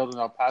was jailed in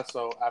El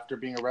Paso after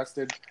being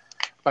arrested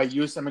by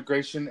U.S.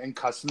 Immigration and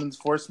Customs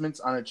Enforcement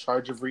on a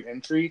charge of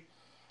re-entry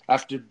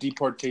after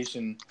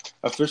deportation.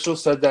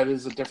 Officials said that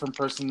is a different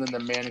person than the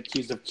man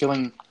accused of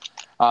killing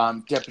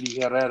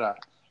Deputy Herrera.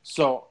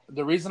 So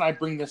the reason I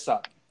bring this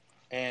up,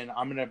 and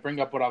I'm going to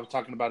bring up what I was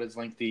talking about is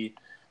lengthy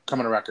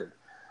coming to record.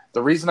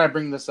 The reason I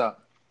bring this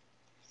up,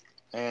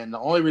 and the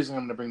only reason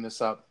I'm going to bring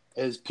this up,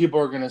 is people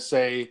are going to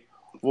say,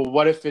 well,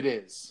 what if it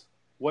is?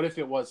 What if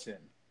it was him?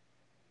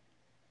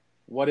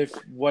 What if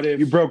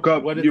You broke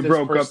up. What if You this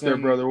broke person, up there,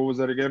 brother. What was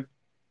that again?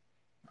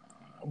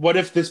 What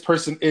if this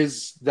person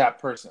is that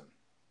person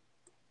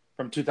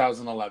from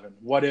 2011?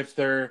 What if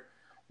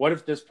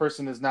this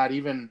person is not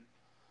even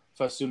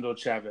Facundo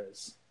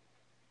Chavez?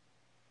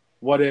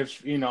 What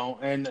if,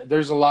 and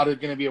there's a lot of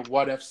going to be a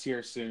what ifs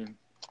here soon,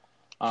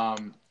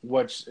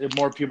 which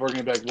more people are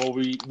going to be like, well,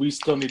 we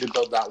still need to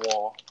build that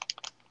wall.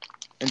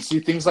 And see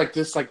things like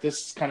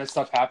this kind of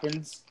stuff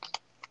happens.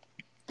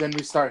 Then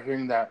we start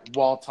hearing that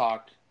wall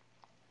talk.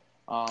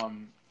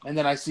 And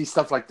then I see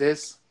stuff like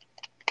this.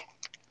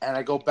 And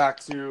I go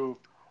back to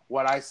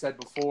what I said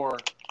before.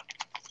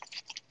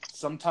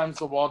 Sometimes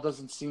the wall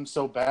doesn't seem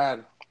so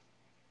bad.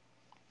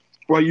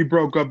 Well, you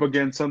broke up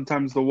again.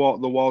 Sometimes the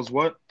wall's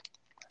what?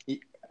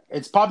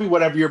 It's probably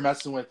whatever you're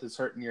messing with is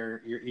hurting your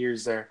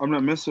ears there. I'm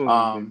not messing with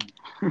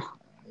anything.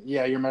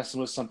 Yeah, you're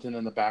messing with something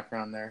in the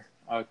background there.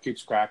 It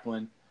keeps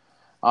crackling.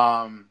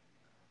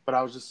 But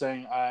I was just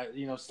saying,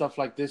 stuff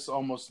like this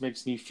almost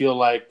makes me feel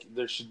like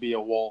there should be a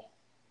wall.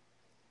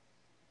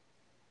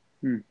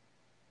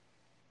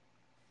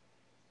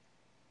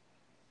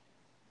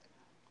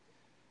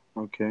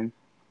 Okay.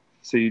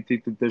 So you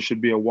think that there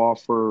should be a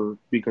wall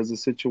because of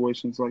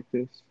situations like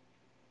this?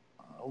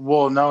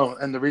 Well, no,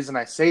 and the reason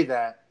I say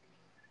that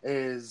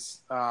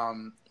is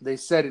they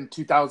said in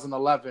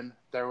 2011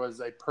 there was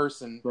a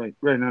person Right.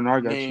 No,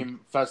 I got named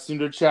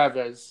Facundo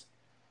Chavez.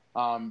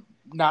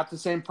 Not the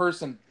same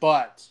person,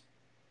 but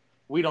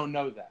we don't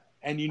know that.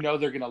 And they're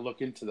going to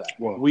look into that.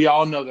 Well, we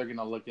all know they're going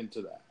to look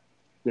into that.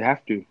 They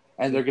have to.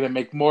 And they're going to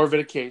make more of it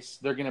a case.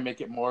 They're going to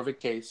make it more of a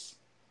case.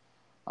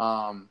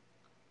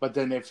 But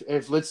then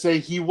if let's just say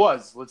he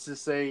was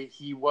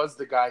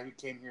the guy who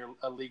came here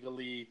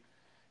illegally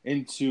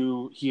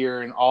into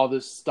here and all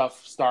this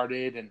stuff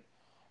started and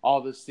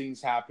all these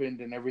things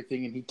happened and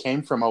everything, and he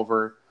came from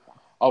over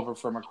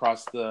from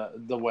across the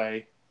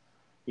way,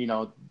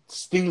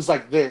 things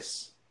like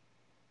this,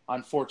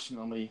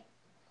 unfortunately,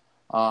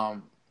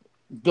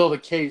 build a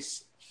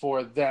case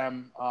for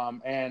them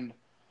and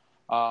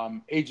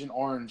Agent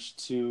Orange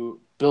to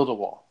build a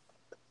wall.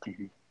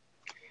 Mm-hmm.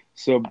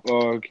 So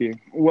okay,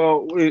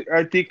 well,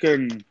 I think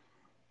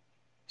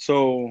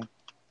so.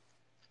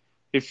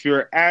 If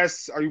you're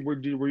asked, were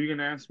you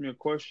gonna ask me a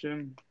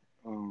question?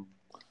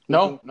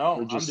 No.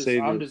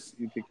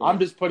 I'm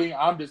just putting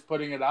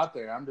it out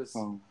there.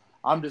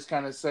 I'm just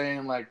kind of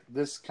saying, like,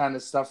 this kind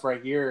of stuff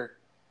right here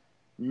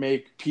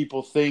make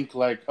people think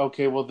like,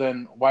 okay, well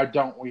then why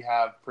don't we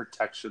have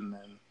protection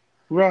then?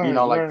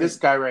 Right, this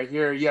guy right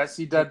here. Yes,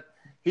 he did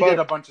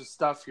a bunch of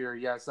stuff here.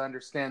 Yes, I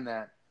understand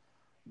that.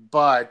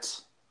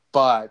 But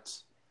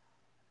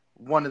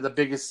one of the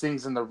biggest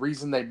things, and the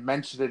reason they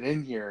mentioned it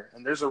in here,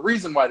 and there's a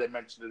reason why they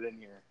mentioned it in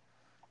here.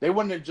 They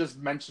wouldn't have just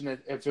mentioned it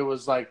if it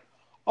was like,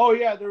 oh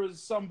yeah, there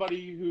was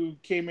somebody who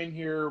came in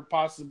here,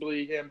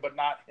 possibly him, but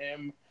not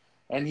him,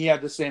 and he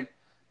had the same.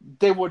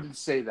 They wouldn't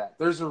say that.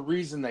 There's a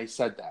reason they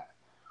said that.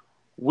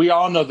 We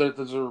all know that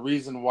there's a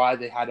reason why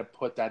they had to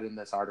put that in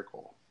this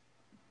article.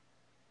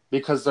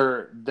 Because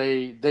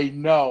they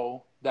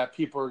know that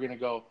people are gonna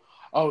go,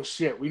 oh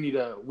shit, we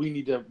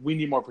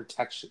need more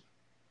protection.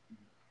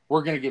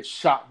 We're gonna get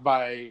shot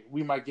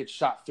we might get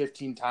shot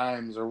 15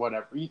 times or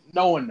whatever.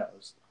 No one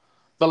knows.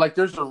 But like,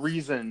 there's a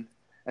reason,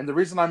 and the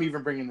reason I'm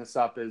even bringing this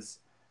up is,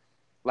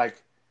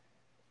 like,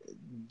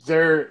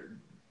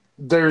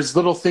 there's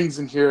little things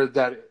in here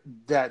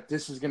that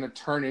this is going to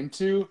turn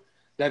into,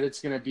 that it's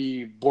going to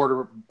be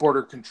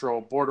border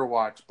control, border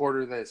watch,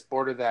 border this,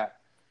 border that.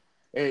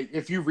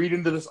 If you read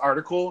into this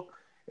article,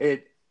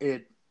 it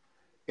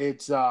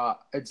it's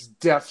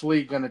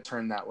definitely going to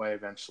turn that way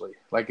eventually.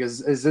 Like as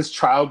this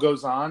trial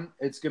goes on,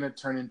 it's going to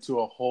turn into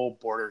a whole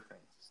border thing.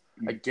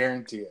 I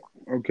guarantee it.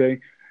 Okay,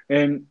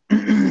 and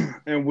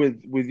and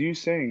with you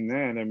saying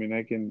that, I mean,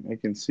 I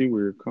can see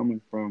where you're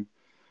coming from.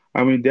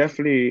 I mean,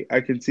 definitely,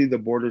 I can see the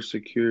border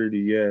security,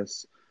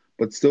 yes,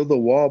 but still, the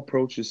wall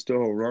approach is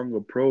still a wrong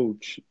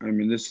approach. I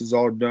mean, this is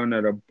all done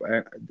at a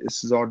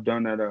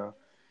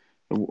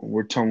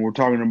we're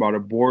talking about a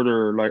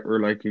border, like, or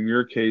like in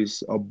your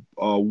case,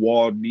 a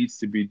wall needs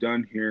to be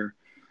done here,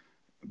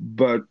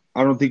 but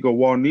I don't think a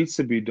wall needs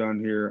to be done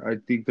here. I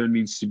think there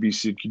needs to be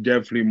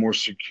definitely more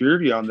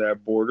security on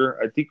that border.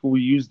 I think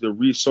we use the Well,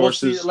 see,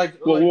 resources.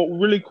 Well,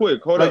 really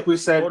quick, like we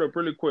said,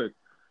 really quick.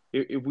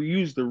 If we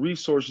use the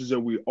resources that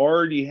we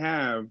already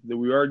have, that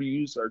we already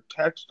use our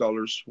tax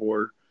dollars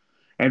for,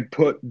 and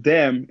put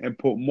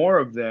more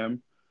of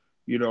them,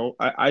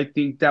 I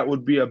think that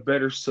would be a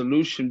better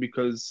solution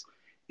because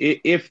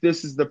if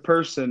this is the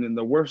person in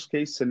the worst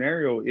case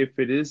scenario, if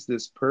it is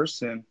this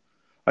person,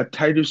 a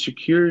tighter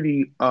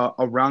security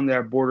around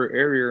that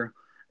border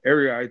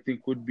area, I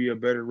think would be a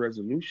better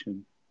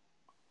resolution.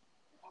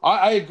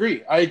 I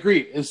agree. I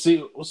agree. And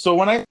see, so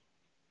when I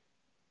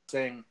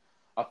saying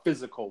a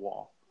physical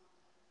wall,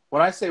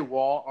 when I say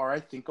wall or I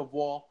think of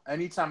wall,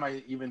 anytime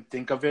I even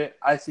think of it,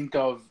 I think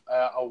of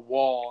a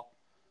wall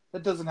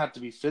that doesn't have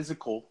to be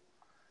physical.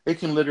 It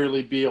can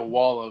literally be a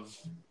wall of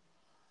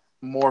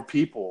more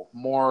people,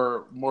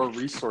 more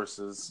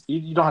resources.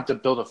 You don't have to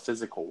build a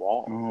physical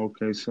wall.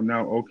 Oh, so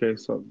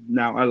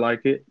now I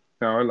like it.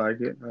 Now I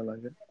like it. I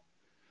like it.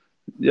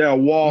 Yeah, a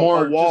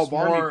More, wall just of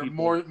army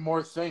people.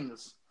 more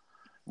things.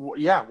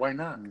 Yeah, why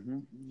not? Hmm.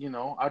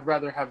 I'd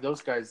rather have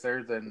those guys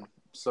there than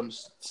some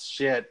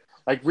shit.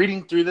 Like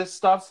reading through this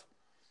stuff,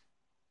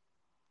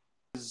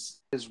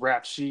 his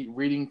rap sheet,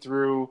 reading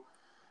through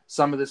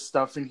some of this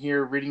stuff in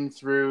here, reading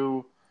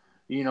through,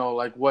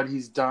 like what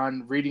he's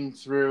done, reading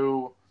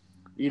through,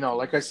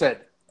 like I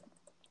said,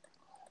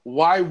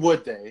 why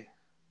would they?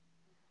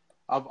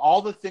 Of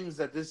all the things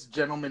that this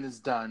gentleman has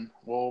done,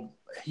 well,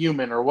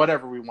 human or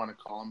whatever we want to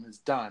call him, has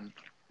done,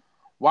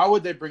 why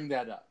would they bring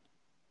that up?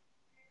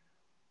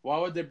 Why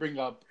would they bring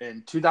up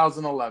in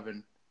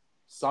 2011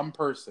 some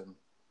person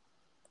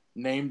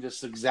named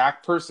this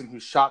exact person who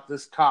shot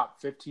this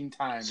cop 15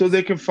 times? So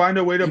they can find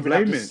a way to even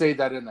have blame to it. say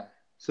that in there.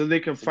 So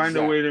they can find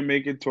a way to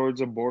make it towards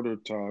a border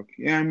talk.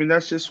 Yeah, I mean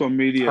that's just what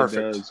media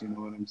Perfect. does. You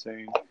know what I'm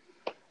saying?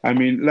 I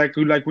mean, like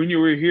when you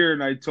were here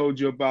and I told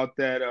you about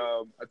that.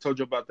 I told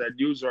you about that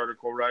news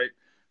article, right?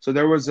 So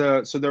there was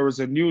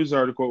a news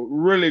article,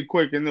 really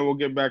quick, and then we'll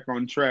get back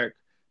on track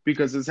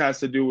because this has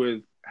to do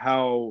with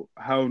how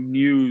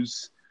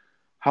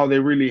they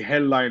really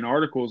headline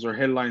articles or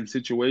headline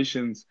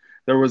situations.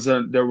 There was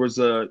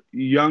a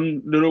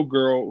young little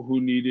girl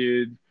who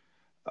needed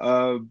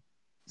a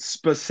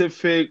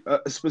specific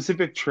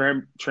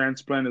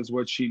transplant is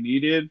what she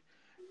needed,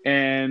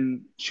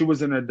 and she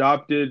was an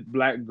adopted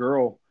black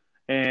girl,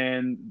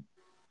 and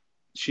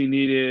she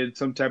needed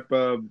some type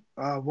of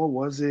what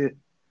was it?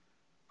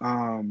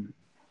 Um,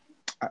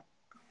 I,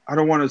 I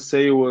don't want to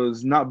say it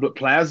was not, but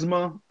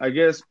plasma. I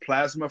guess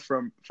plasma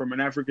from an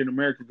African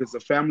American because the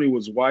family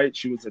was white.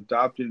 She was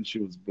adopted and she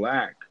was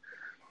black.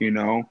 You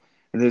know,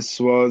 and this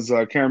was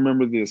I can't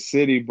remember the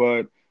city,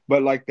 but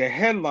like the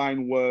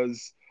headline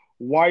was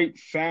white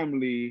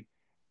family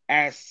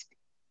ask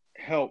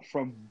help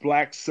from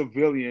black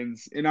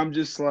civilians, and I'm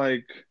just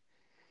like,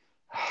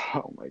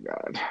 oh my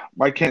god,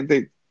 why can't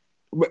they?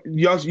 But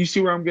you see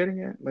where I'm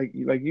getting at? Like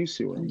you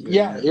see where I'm getting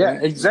Yeah, at, yeah,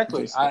 right?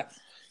 exactly. Just like,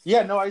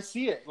 No, I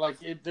see it. Like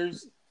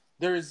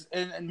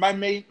and my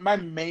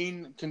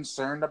main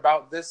concern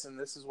about this, and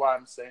this is why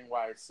I'm saying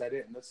why I said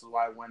it, and this is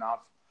why I went off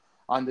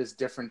on this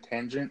different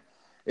tangent,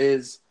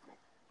 is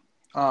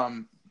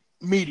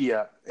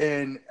media.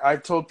 And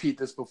I've told Pete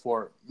this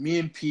before. Me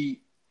and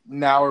Pete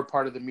now are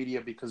part of the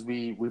media because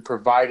we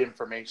provide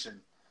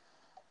information.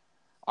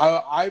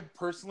 I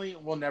personally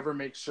will never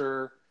make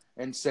sure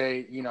and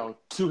say,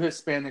 two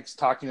Hispanics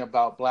talking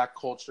about black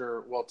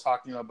culture while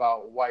talking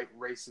about white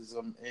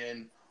racism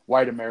in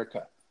white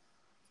America.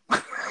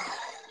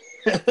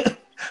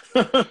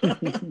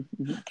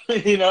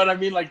 You know what I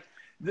mean? Like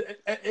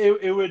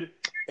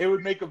it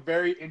would make a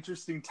very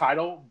interesting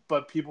title,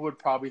 but people would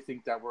probably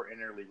think that we're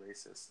innerly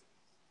racist.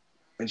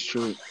 it's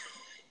true.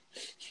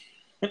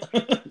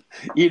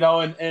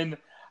 And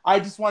I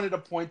just wanted to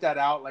point that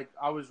out. Like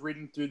I was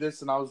reading through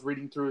this and I was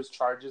reading through his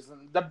charges,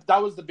 and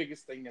that was the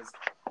biggest thing is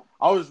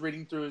I was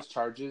reading through his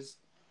charges.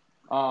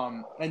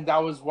 And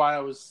that was why I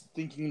was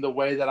thinking the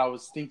way that I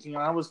was thinking.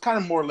 And I was kind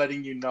of more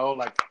letting you know,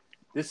 like,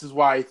 this is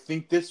why I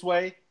think this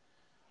way.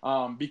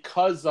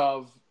 Because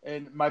of,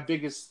 and my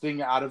biggest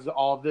thing out of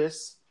all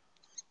this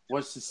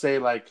was to say,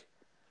 like,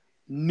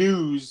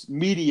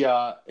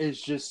 media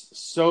is just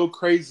so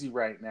crazy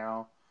right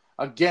now.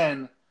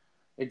 Again,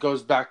 it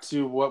goes back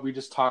to what we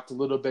just talked a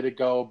little bit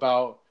ago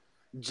about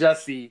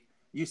Jesse.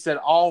 You said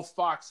all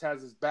Fox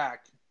has his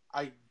back.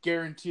 I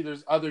guarantee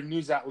there's other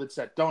news outlets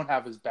that don't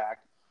have his back.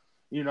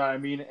 You know what I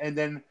mean? And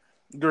then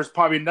there's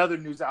probably another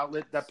news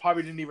outlet that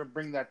probably didn't even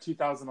bring that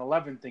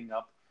 2011 thing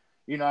up.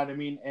 You know what I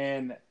mean?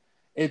 And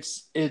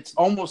it's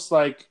almost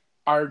like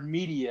our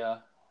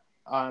media,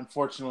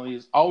 unfortunately,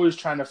 is always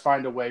trying to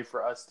find a way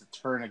for us to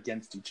turn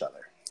against each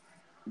other.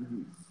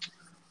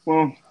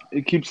 Well,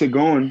 it keeps it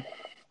going.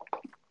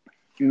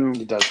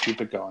 It does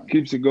keep it going.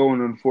 Keeps it going.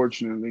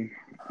 Unfortunately,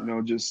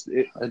 just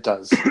it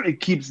does. It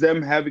keeps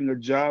them having a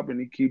job,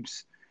 and it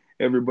keeps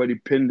everybody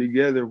pinned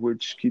together,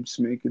 which keeps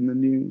making the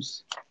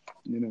news.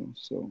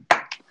 So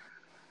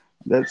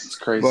that's it's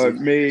crazy. But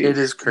it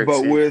is crazy.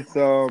 But with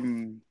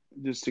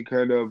just to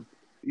kind of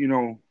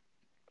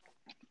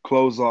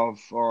close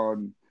off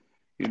on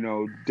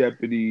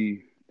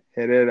Deputy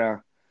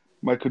Herrera,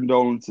 my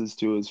condolences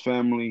to his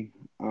family.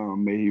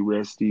 May he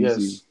rest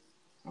easy. Yes.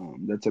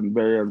 That's a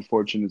very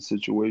unfortunate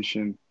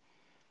situation,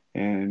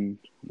 and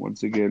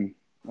once again,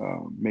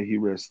 may he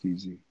rest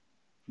easy.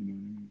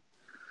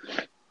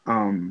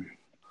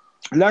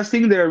 Last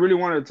thing that I really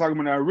wanted to talk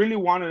about, I really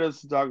wanted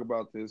us to talk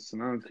about this,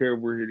 and I don't care if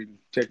we're hitting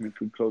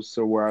technically close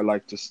to where I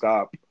like to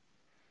stop.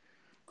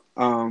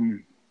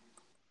 The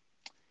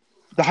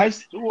high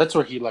school. That's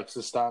where he likes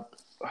to stop.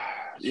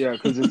 Yeah,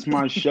 because it's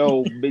my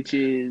show,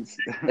 bitches.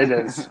 It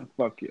is.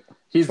 Fuck yeah.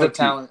 He's the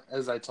talent,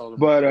 as I told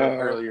him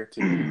earlier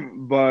too.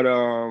 But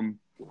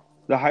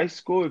the high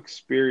school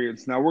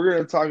experience. Now we're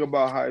gonna talk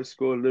about high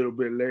school a little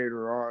bit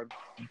later on,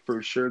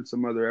 for sure, in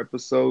some other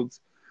episodes.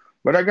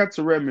 But I got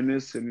to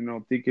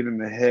reminiscing, thinking in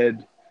the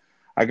head.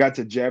 I got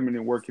to jamming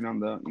and working on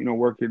the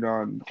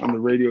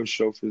radio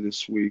show for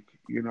this week,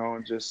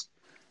 and just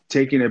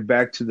taking it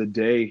back to the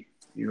day,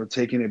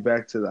 taking it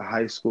back to the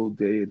high school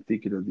day and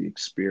thinking of the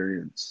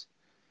experience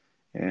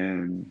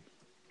and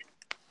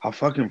how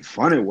fucking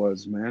fun it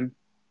was, man.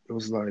 It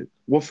was like,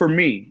 well, for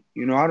me,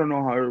 I don't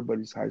know how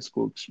everybody's high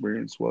school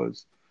experience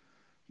was,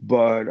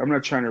 but I'm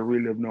not trying to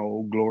relive no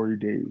old glory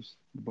days,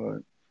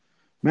 but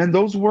man,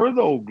 those were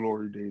the old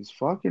glory days.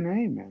 Fucking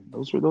A, man.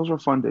 Those were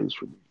fun days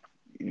for me,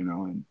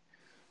 and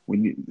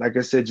when you, like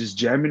I said, just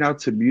jamming out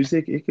to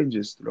music, it can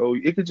just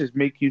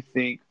make you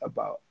think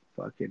about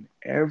fucking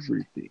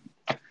everything.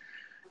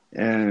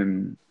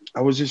 And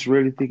I was just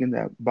really thinking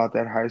about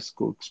that high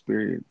school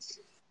experience,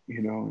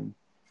 and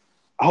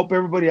I hope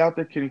everybody out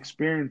there can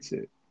experience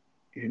it,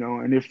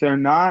 and if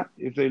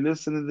they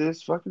listen to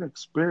this, fucking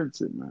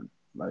experience it, man.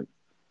 Like,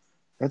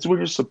 that's what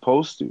you're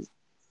supposed to.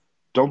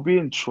 Don't be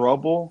in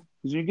trouble.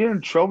 Because you get in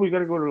trouble, you got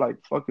to go to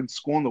like fucking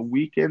school on the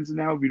weekends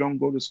now. If you don't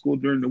go to school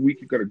during the week,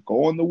 you got to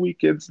go on the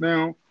weekends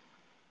now.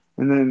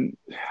 And then,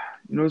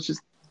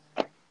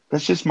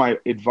 that's just my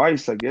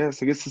advice, I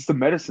guess. I guess it's the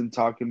medicine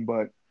talking,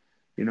 but,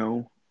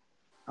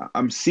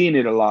 I'm seeing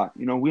it a lot.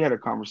 We had a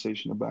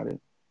conversation about it,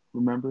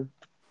 remember?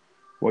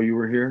 While you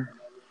were here,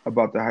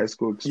 about the high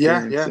school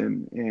experience. Yeah.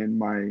 And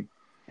my,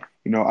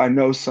 I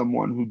know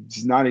someone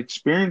who's not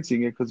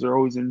experiencing it because they're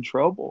always in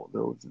trouble.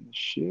 They're always in the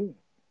shit,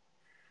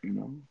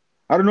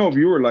 I don't know if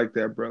you were like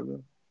that, brother.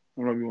 I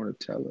don't know if you want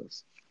to tell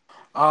us.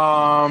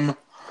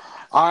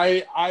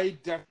 I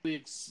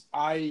definitely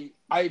I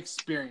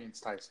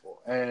experienced high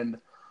school, and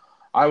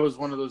I was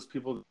one of those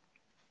people that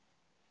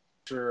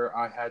sure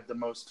I had the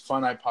most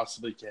fun I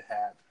possibly could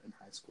have in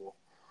high school.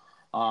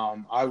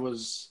 I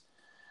was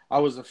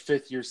a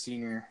fifth year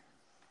senior.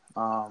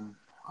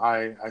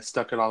 I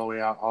stuck it all the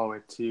way out, all the way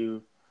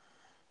to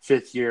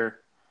fifth year.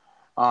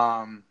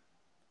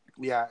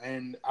 Yeah,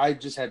 and I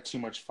just had too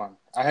much fun.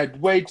 I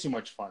had way too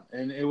much fun,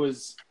 and it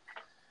was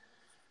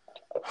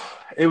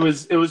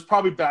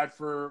probably bad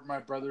for my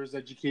brother's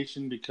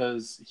education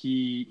because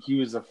he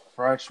was a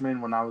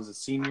freshman when I was a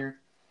senior.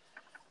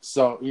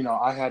 So,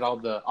 I had all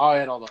the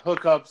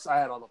hookups, I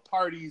had all the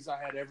parties, I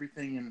had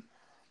everything, and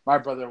my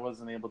brother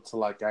wasn't able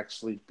to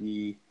actually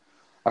be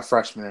a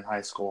freshman in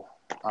high school.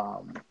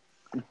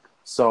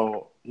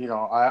 So,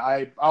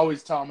 I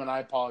always tell him, and I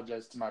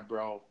apologize to my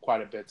bro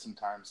quite a bit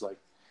sometimes,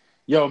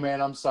 yo,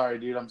 man, I'm sorry,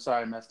 dude. I'm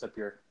sorry I messed up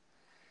your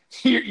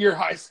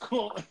high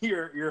school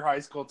your high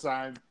school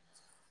time.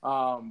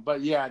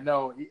 But yeah,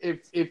 no.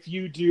 If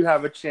you do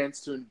have a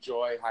chance to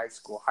enjoy high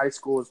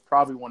school is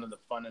probably one of the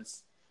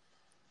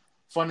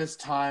funnest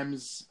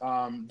times.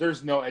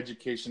 There's no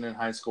education in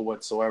high school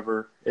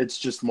whatsoever. It's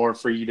just more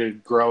for you to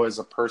grow as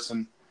a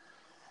person.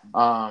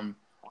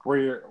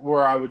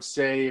 Where I would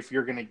say if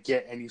you're gonna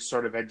get any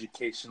sort of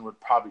education would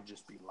probably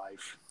just be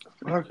life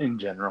in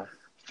general.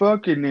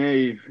 Fucking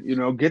A,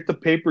 get the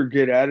paper,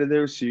 get out of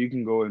there so you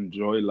can go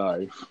enjoy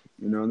life.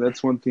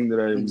 That's one thing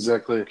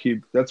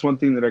that that's one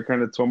thing that I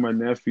kind of told my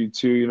nephew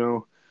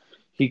too,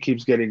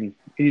 he's been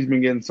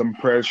getting some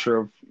pressure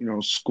of,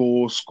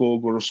 school,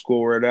 go to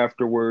school right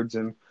afterwards.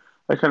 And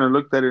I kind of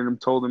looked at it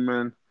and told him,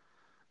 man,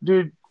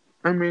 dude,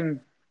 I mean,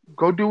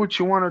 go do what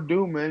you want to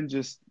do, man.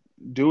 Just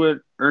do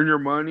it, earn your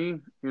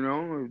money,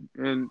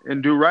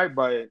 and do right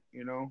by it.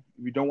 If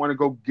you don't want to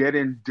go get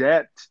in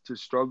debt to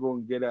struggle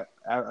and get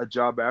a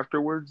job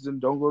afterwards, then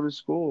don't go to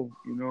school.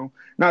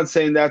 Not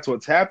saying that's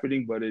what's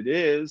happening, but it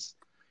is.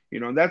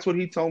 That's what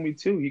he told me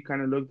too. He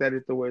kind of looked at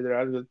it the way that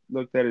I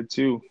looked at it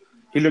too.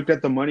 He looked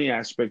at the money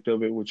aspect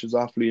of it, which is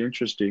awfully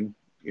interesting.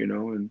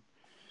 and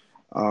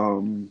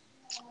um,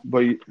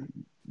 but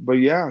but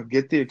yeah,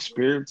 get the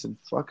experience and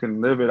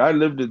fucking live it. I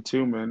lived it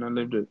too, man. I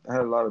lived it. I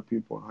had a lot of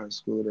people in high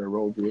school that I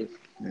rolled with,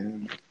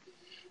 and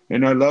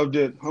I loved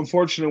it.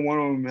 Unfortunately, one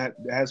of them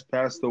has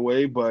passed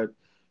away, but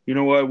you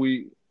know what?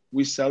 We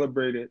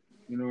celebrate it.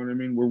 You know what I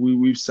mean?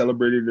 We've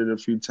celebrated it a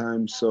few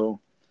times, so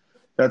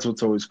that's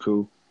what's always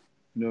cool.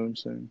 You know what I'm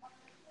saying?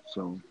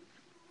 So,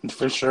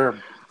 For sure.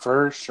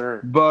 For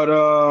sure. but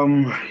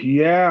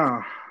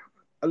yeah,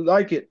 I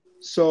like it.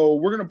 So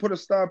we're gonna put a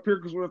stop here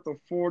because we're at the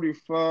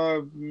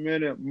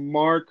 45-minute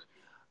mark.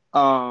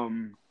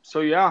 So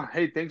yeah,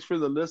 hey, thanks for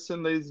the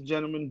listen, ladies and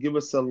gentlemen. Give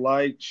us a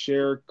like,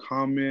 share,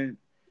 comment,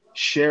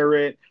 share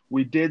it.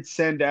 We did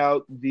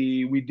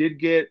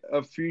get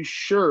a few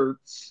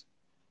shirts,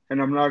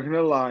 and I'm not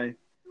gonna lie,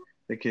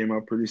 they came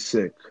out pretty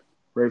sick.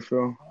 Right,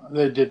 Phil?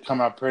 They did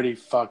come out pretty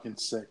fucking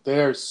sick. They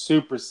are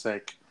super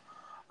sick.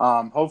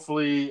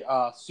 Hopefully,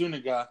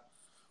 Suniga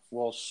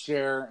will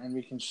share and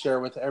we can share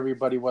with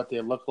everybody what they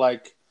look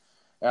like.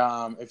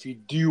 If you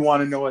do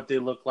want to know what they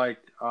look like,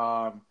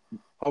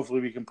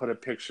 hopefully we can put a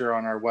picture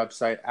on our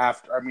website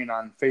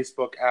on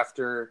Facebook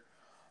after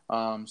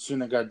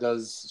Suniga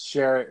does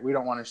share it. We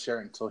don't want to share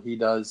it until he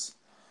does.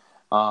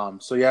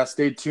 So yeah,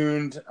 stay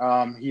tuned.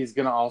 He's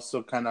gonna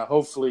also kind of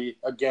hopefully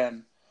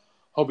again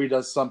hope he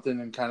does something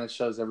and kind of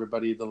shows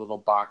everybody the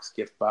little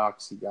gift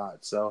box he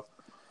got. So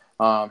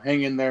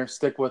hang in there,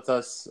 stick with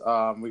us.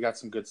 We got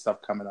some good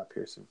stuff coming up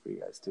here soon for you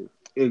guys too.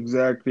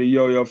 Exactly.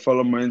 Yo,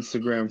 follow my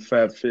Instagram,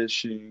 Fat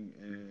Fishing,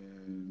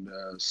 and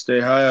stay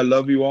high. I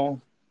love you all.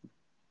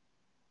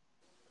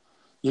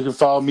 You can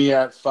follow me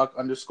at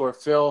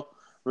fuck_Phil.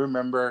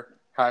 Remember,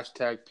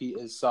 hashtag Pete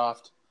is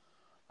soft.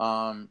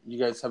 You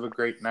guys have a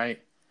great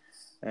night,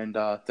 and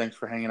thanks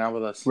for hanging out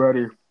with us. We're out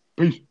here.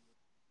 Peace.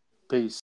 Peace.